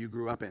atmosphere you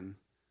grew up in?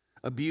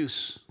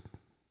 Abuse.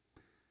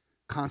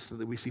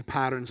 Constantly we see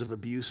patterns of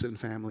abuse in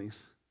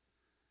families.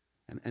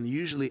 And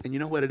usually, and you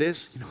know what it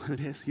is? You know what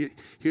it is?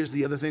 Here's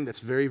the other thing that's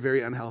very,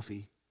 very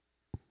unhealthy.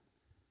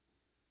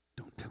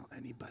 Don't tell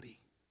anybody.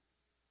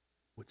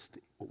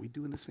 What we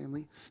do in this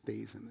family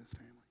stays in this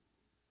family.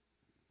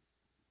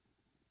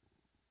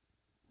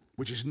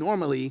 Which is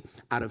normally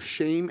out of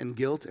shame and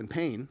guilt and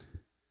pain.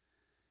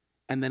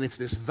 And then it's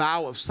this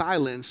vow of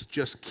silence,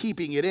 just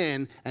keeping it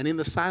in. And in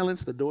the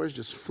silence, the doors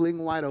just fling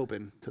wide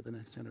open to the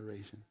next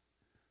generation.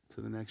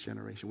 To the next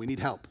generation. We need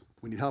help.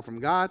 We need help from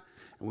God,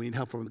 and we need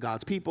help from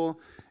God's people,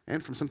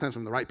 and sometimes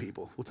from the right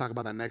people. We'll talk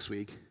about that next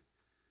week,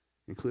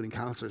 including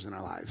counselors in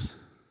our lives.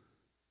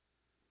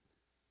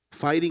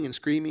 Fighting and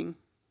screaming.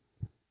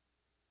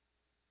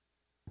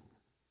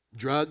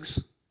 Drugs.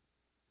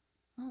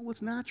 Oh,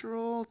 what's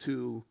natural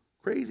to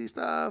crazy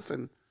stuff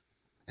and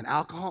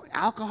alcohol.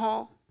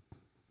 Alcohol.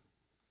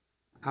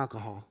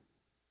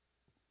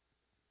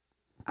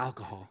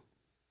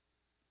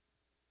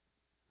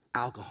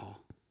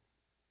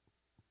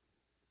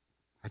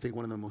 I think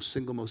one of the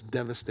most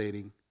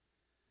devastating.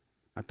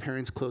 My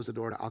parents closed the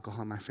door to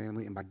alcohol in my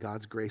family, and by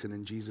God's grace and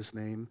in Jesus'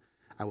 name,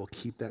 I will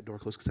keep that door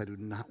closed because I do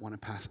not want to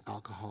pass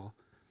alcohol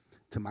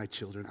to my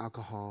children.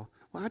 Alcohol,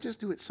 well, I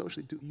just do it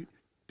socially.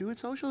 Do it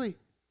socially.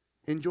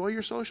 Enjoy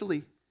your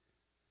socially,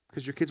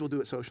 because your kids will do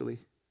it socially,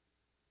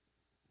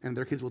 and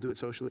their kids will do it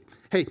socially.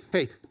 Hey,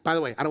 by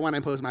the way, I don't want to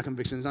impose my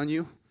convictions on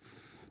you,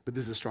 but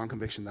this is a strong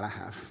conviction that I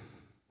have.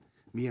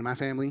 Me and my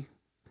family,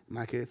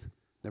 my kids,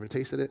 never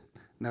tasted it,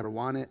 never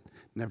want it,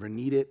 never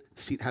need it,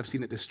 have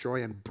seen it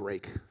destroy and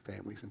break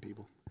families and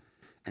people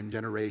and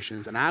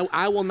generations. And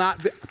I will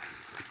not,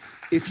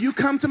 if you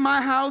come to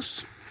my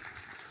house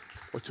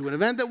or to an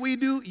event that we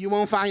do, you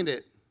won't find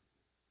it.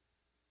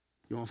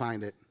 You won't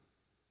find it.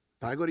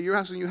 If I go to your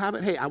house and you have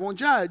it, hey, I won't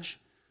judge,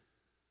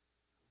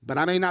 but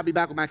I may not be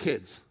back with my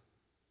kids.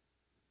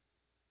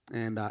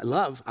 And I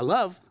love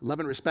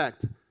and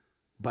respect,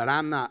 but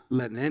I'm not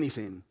letting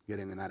anything get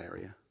in that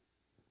area.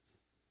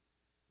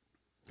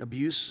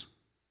 Abuse.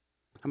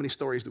 How many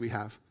stories do we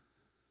have?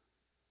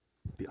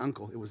 The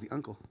uncle. It was the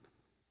uncle.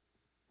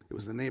 It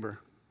was the neighbor.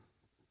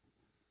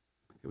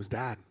 It was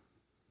dad.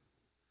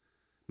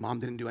 Mom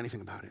didn't do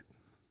anything about it.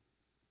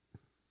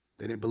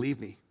 They didn't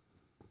believe me.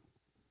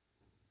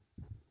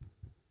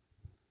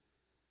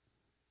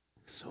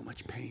 So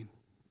much pain.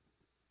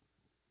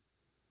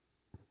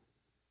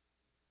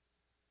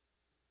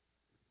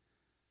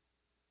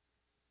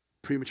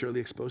 Prematurely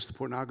exposed to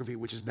pornography,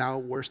 which is now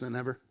worse than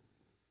ever.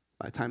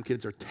 By the time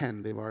kids are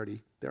 10, they're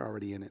already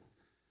in it.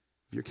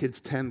 If your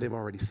kid's 10, they've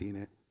already seen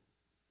it.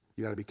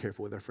 You got to be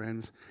careful with their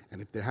friends.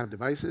 And if they have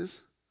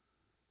devices,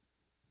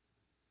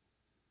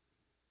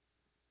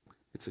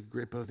 it's a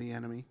grip of the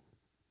enemy.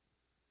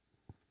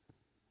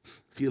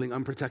 feeling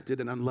unprotected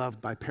and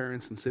unloved by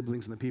parents and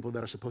siblings and the people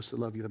that are supposed to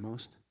love you the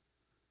most.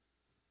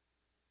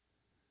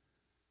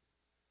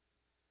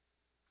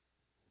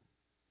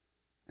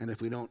 And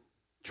if we don't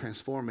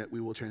transform it, we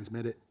will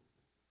transmit it.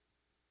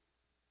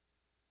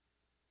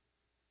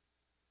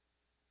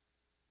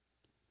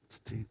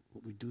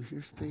 What we do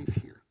here stays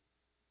here.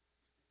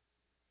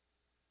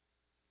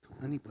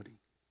 Don't anybody.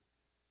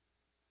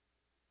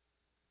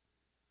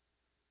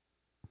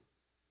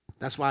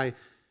 That's why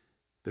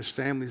there's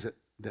families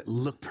that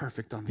look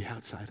perfect on the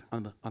outside,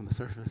 on the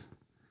surface.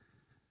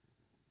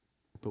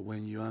 But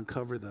when you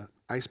uncover the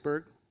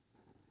iceberg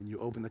and you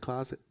open the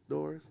closet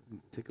doors and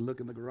take a look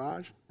in the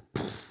garage,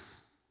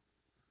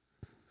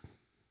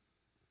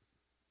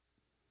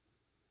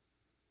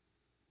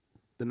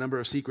 the number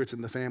of secrets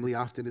in the family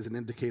often is an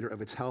indicator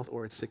of its health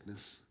or its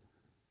sickness.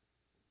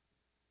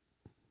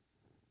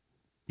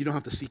 You don't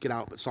have to seek it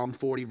out, but Psalm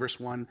 40, verse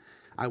 1,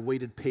 I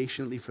waited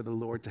patiently for the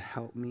Lord to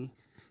help me,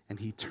 and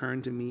he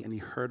turned to me and he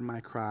heard my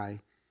cry.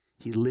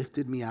 He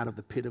lifted me out of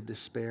the pit of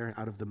despair,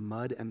 out of the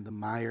mud and the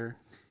mire.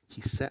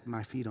 He set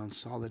my feet on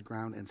solid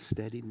ground and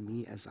steadied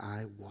me as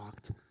I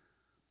walked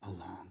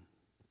along.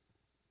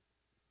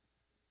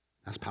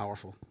 That's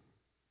powerful.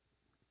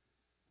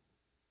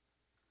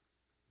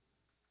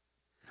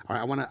 All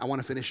right, I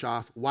want to finish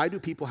off. Why do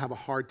people have a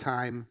hard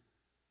time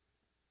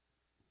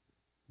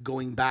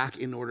going back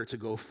in order to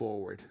go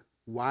forward?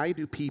 Why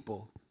do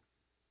people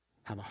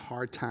have a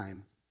hard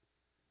time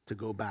to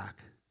go back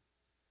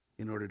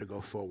in order to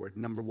go forward?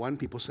 Number one,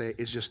 people say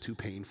it's just too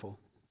painful.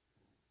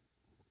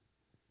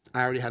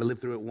 I already had to live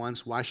through it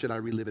once. Why should I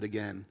relive it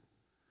again?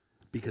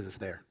 Because it's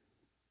there.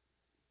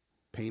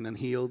 Pain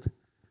unhealed,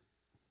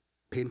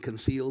 pain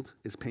concealed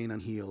is pain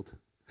unhealed.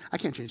 I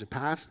can't change the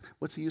past.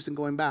 What's the use in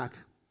going back?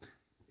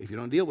 If you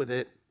don't deal with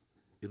it,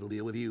 it'll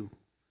deal with you.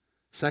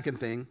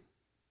 Second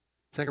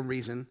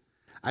reason,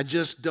 I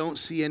just don't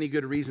see any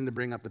good reason to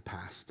bring up the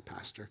past,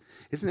 Pastor.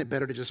 Isn't it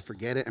better to just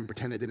forget it and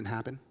pretend it didn't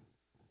happen?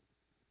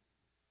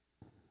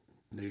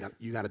 No,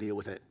 you got to deal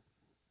with it.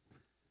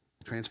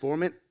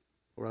 Transform it,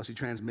 or else you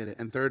transmit it.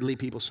 And thirdly,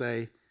 people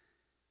say,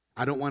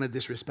 I don't want to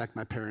disrespect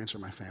my parents or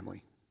my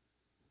family.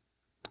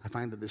 I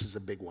find that this is a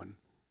big one.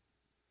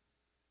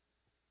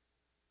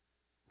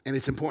 And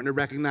it's important to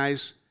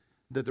recognize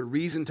that the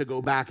reason to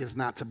go back is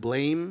not to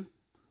blame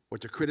or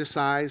to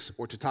criticize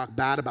or to talk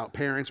bad about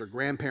parents or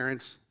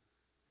grandparents.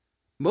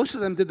 Most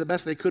of them did the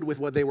best they could with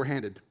what they were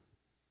handed.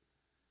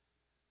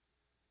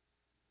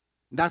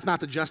 That's not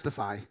to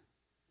justify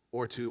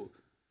or to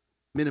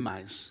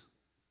minimize.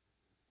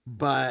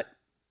 But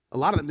a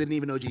lot of them didn't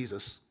even know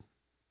Jesus.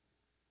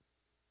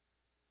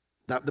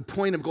 The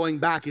point of going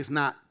back is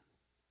not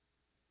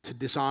to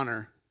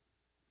dishonor.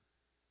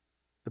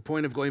 The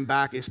point of going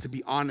back is to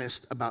be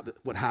honest about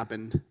what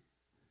happened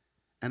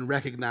and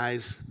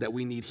recognize that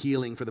we need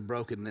healing for the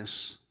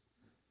brokenness.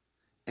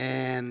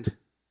 And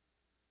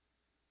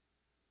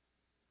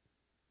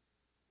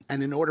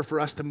in order for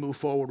us to move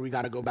forward, we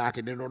got to go back.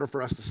 And in order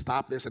for us to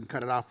stop this and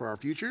cut it off for our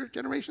future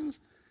generations,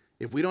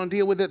 if we don't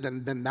deal with it,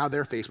 then now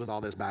they're faced with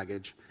all this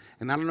baggage.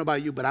 And I don't know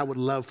about you, but I would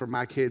love for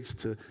my kids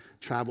to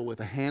travel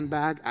with a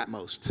handbag at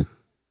most.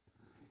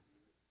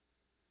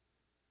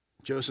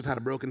 Joseph had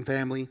a broken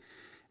family,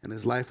 and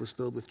his life was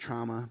filled with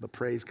trauma, but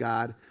praise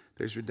God,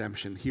 there's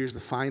redemption. Here's the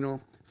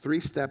final 3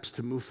 steps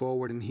to move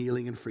forward in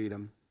healing and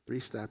freedom. 3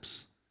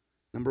 steps.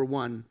 Number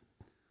 1,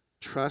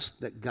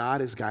 trust that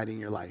God is guiding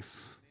your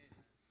life.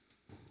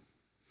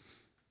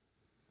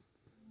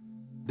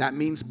 That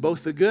means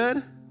both the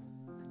good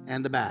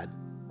and the bad.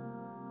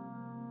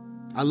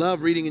 I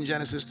love reading in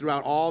Genesis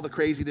throughout all the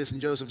craziness in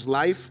Joseph's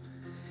life.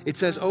 It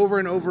says over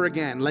and over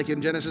again, like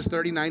in Genesis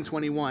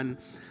 39:21,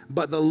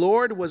 but the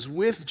Lord was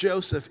with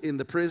Joseph in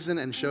the prison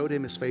and showed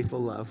him his faithful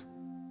love.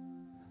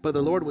 But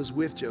the Lord was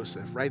with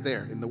Joseph right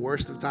there in the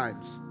worst of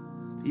times,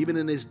 even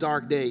in his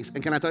dark days.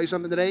 And can I tell you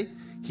something today?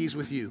 He's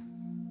with you.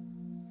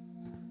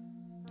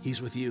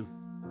 He's with you.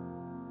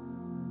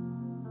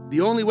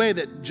 The only way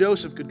that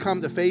Joseph could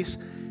come to face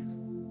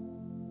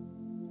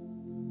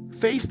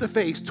to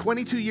face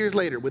 22 years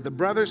later with the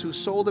brothers who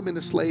sold him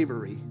into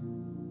slavery,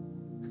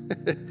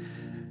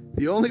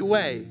 the only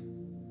way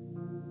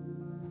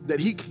that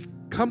he could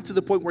come to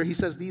the point where he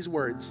says these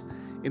words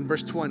in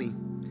verse 20,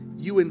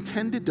 you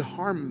intended to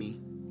harm me,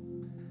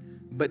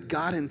 but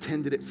God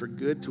intended it for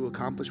good to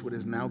accomplish what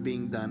is now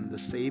being done, the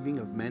saving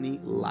of many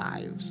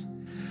lives.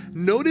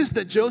 Notice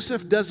that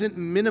Joseph doesn't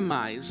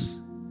minimize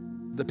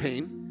the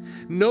pain.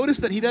 Notice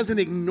that he doesn't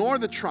ignore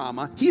the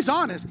trauma. He's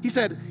honest. He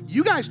said,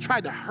 you guys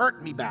tried to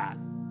hurt me bad.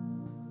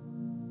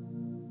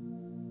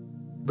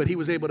 But he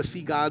was able to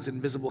see God's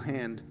invisible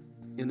hand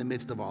in the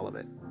midst of all of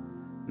it.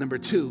 Number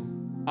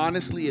 2,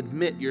 honestly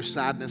admit your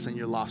sadness and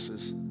your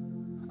losses.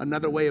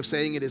 Another way of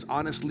saying it is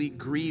honestly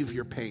grieve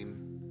your pain.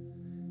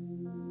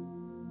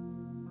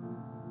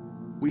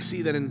 We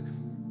see that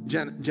in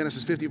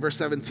Genesis 50, verse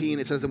 17,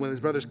 it says that when his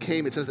brothers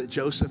came, it says that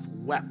Joseph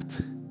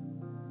wept.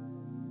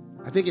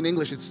 I think in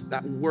English,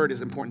 that word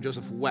is important.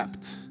 Joseph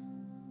wept.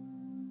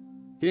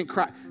 He didn't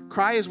cry.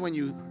 Cry is when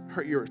you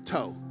hurt your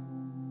toe.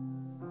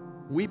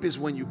 Weep is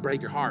when you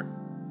break your heart.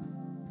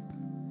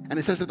 And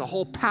it says that the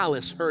whole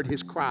palace heard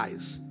his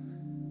cries.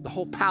 The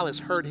whole palace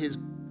heard his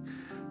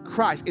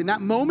cries. In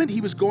that moment,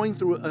 he was going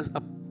through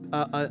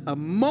a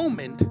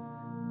moment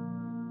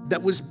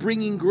that was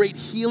bringing great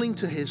healing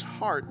to his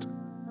heart.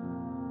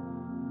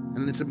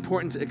 And it's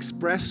important to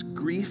express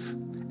grief,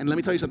 and let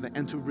me tell you something,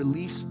 and to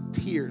release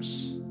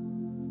tears.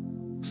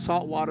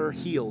 Salt water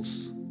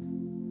heals.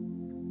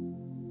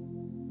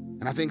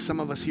 And I think some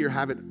of us here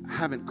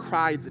haven't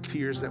cried the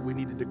tears that we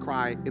needed to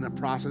cry in a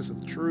process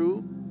of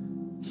true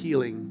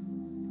healing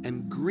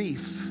and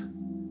grief,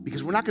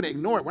 because we're not going to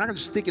ignore it. We're not going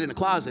to just stick it in a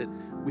closet.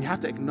 We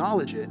have to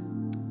acknowledge it.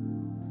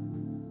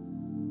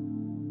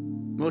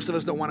 Most of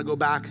us don't want to go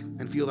back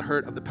and feel the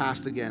hurt of the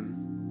past again.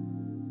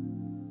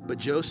 But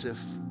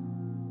Joseph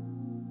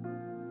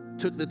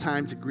took the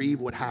time to grieve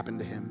what happened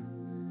to him.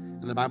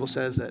 And the Bible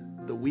says that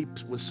the weep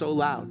was so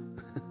loud,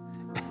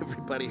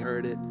 everybody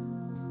heard it.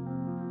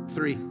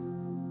 3,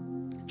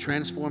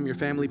 transform your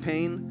family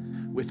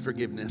pain with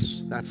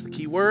forgiveness. That's the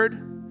key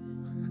word.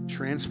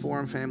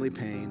 Transform family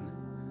pain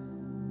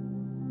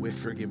with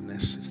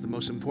forgiveness. It's the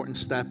most important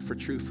step for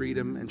true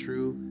freedom and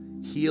true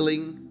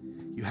healing.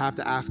 You have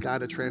to ask God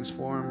to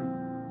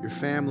transform your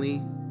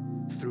family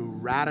through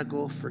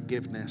radical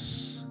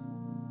forgiveness.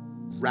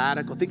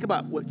 Radical. Think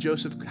about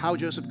how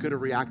Joseph could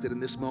have reacted in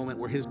this moment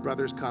where his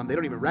brothers come. They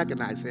don't even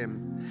recognize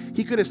him.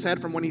 He could have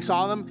said from when he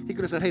saw them, he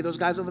could have said, hey, those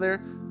guys over there,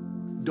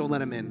 don't let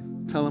them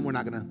in. Tell them we're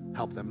not going to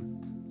help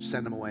them.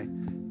 Send them away.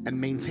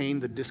 And maintain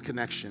the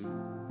disconnection.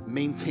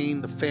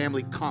 Maintain the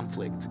family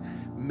conflict.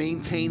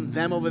 Maintain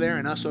them over there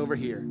and us over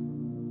here.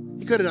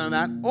 He could have done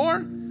that.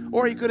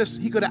 Or he could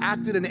have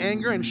acted in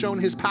anger and shown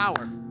his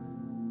power.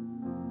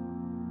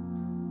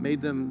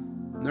 Made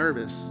them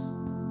nervous.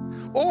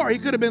 Or he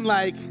could have been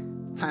like,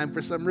 time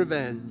for some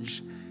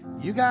revenge.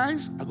 You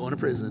guys are going to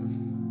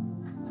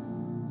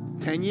prison.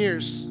 10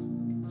 years.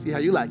 See how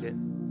you like it.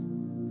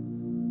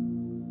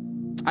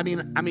 I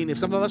mean, if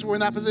some of us were in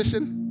that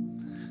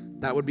position,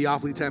 that would be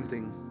awfully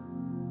tempting.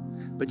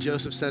 But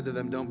Joseph said to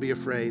them, don't be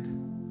afraid.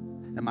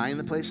 Am I in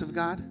the place of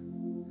God?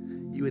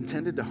 You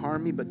intended to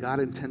harm me, but God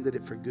intended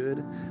it for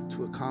good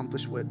to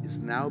accomplish what is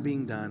now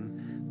being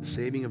done, the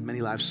saving of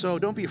many lives. So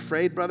don't be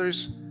afraid,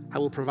 brothers. I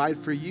will provide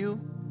for you,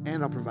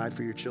 and I'll provide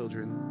for your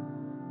children.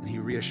 And he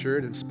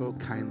reassured and spoke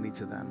kindly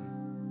to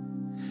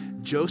them.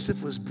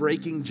 Joseph was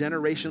breaking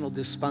generational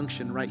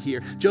dysfunction right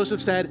here.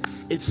 Joseph said,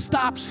 it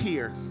stops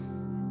here.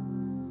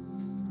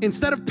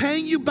 Instead of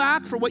paying you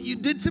back for what you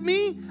did to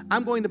me,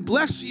 I'm going to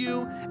bless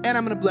you and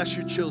I'm going to bless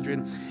your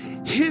children.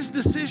 His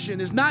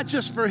decision is not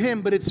just for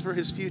him, but it's for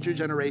his future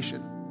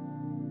generation.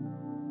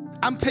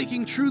 I'm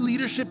taking true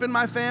leadership in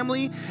my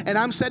family and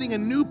I'm setting a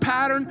new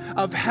pattern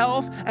of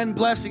health and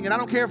blessing. And I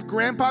don't care if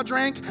grandpa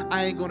drank,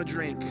 I ain't going to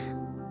drink.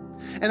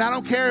 And I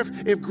don't care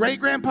if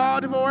great-grandpa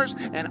divorced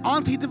and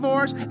auntie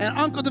divorced and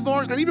uncle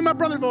divorced and even my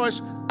brother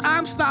divorced,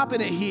 I'm stopping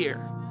it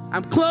here.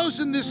 I'm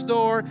closing this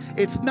door.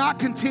 It's not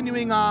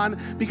continuing on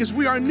because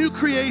we are a new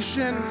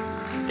creation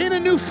in a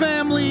new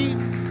family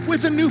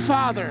with a new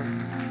father.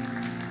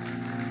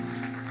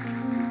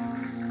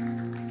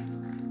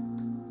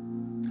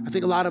 I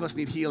think a lot of us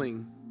need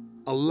healing.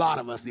 A lot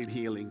of us need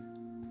healing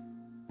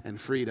and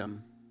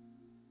freedom.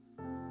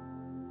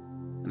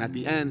 And at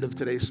the end, we're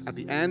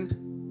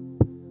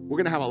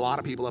going to have a lot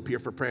of people up here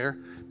for prayer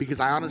because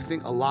I honestly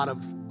think a lot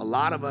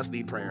of us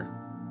need prayer.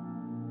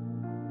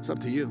 It's up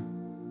to you.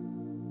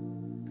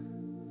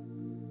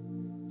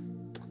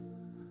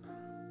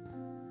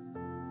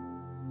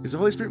 Is the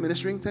Holy Spirit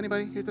ministering to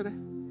anybody here today?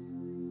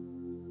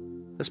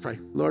 Let's pray.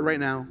 Lord, right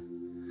now,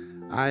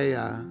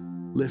 I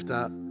lift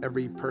up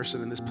every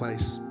person in this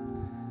place,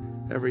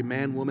 every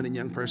man, woman, and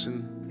young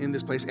person in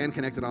this place and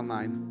connected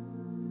online.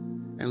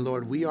 And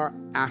Lord, we are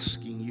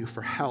asking you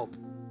for help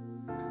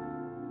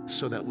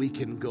so that we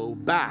can go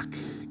back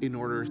in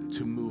order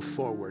to move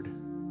forward.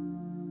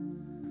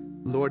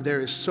 Lord,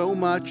 there is so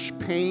much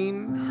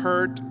pain,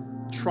 hurt,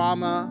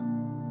 trauma,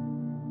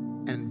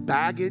 and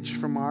baggage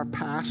from our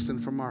past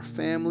and from our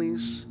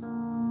families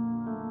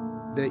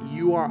that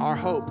you are our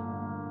hope.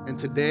 And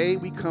today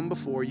we come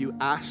before you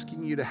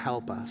asking you to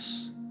help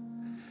us.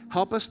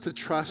 Help us to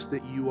trust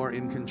that you are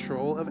in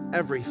control of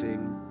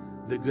everything,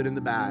 the good and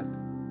the bad.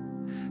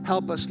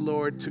 Help us,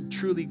 Lord, to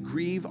truly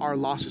grieve our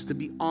losses, to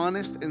be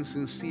honest and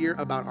sincere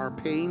about our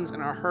pains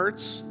and our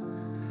hurts.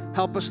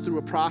 Help us through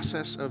a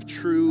process of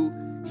true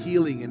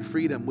healing and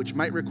freedom, which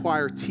might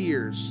require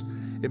tears.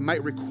 It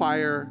might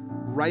require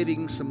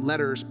writing some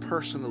letters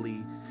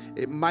personally.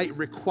 It might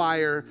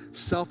require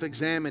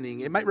self-examining.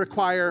 It might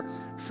require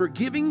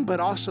forgiving, but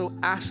also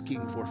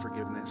asking for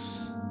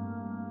forgiveness.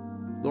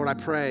 Lord, I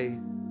pray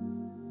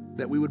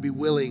that we would be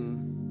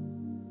willing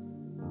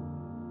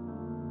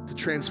to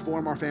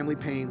transform our family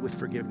pain with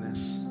forgiveness.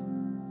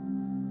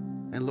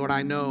 And Lord,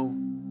 I know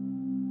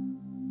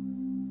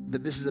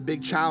that this is a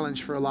big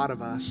challenge for a lot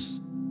of us.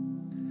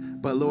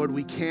 But Lord,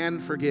 we can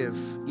forgive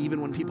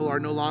even when people are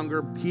no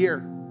longer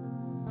here.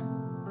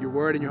 Your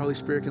word and your Holy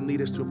Spirit can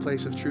lead us to a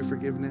place of true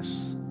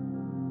forgiveness,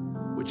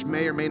 which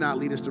may or may not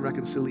lead us to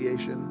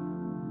reconciliation.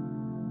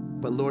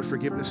 But Lord,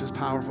 forgiveness is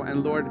powerful.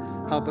 And Lord,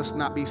 help us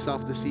not be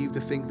self-deceived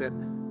to think that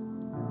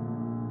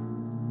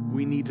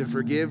we need to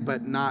forgive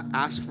but not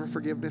ask for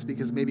forgiveness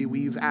because maybe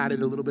we've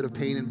added a little bit of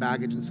pain and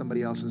baggage in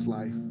somebody else's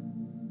life.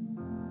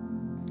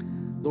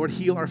 Lord,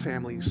 heal our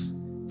families,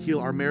 heal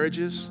our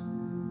marriages,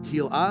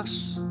 heal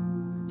us,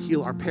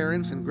 heal our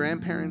parents and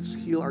grandparents,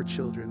 heal our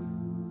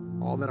children,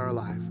 all that are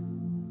alive.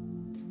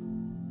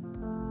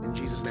 In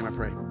Jesus' name I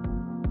pray.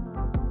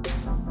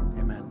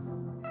 Amen.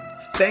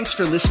 Thanks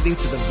for listening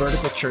to the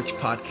Vertical Church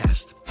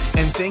podcast.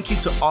 And thank you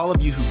to all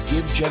of you who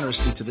give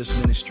generously to this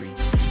ministry.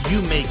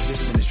 You make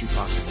this ministry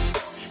possible.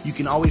 You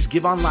can always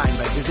give online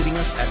by visiting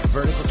us at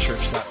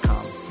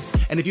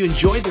verticalchurch.com. And if you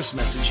enjoyed this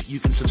message, you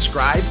can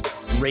subscribe,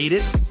 rate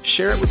it,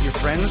 share it with your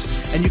friends,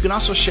 and you can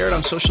also share it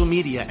on social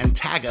media and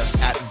tag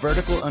us at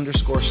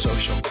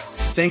vertical_social.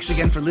 Thanks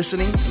again for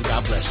listening, and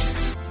God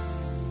bless you.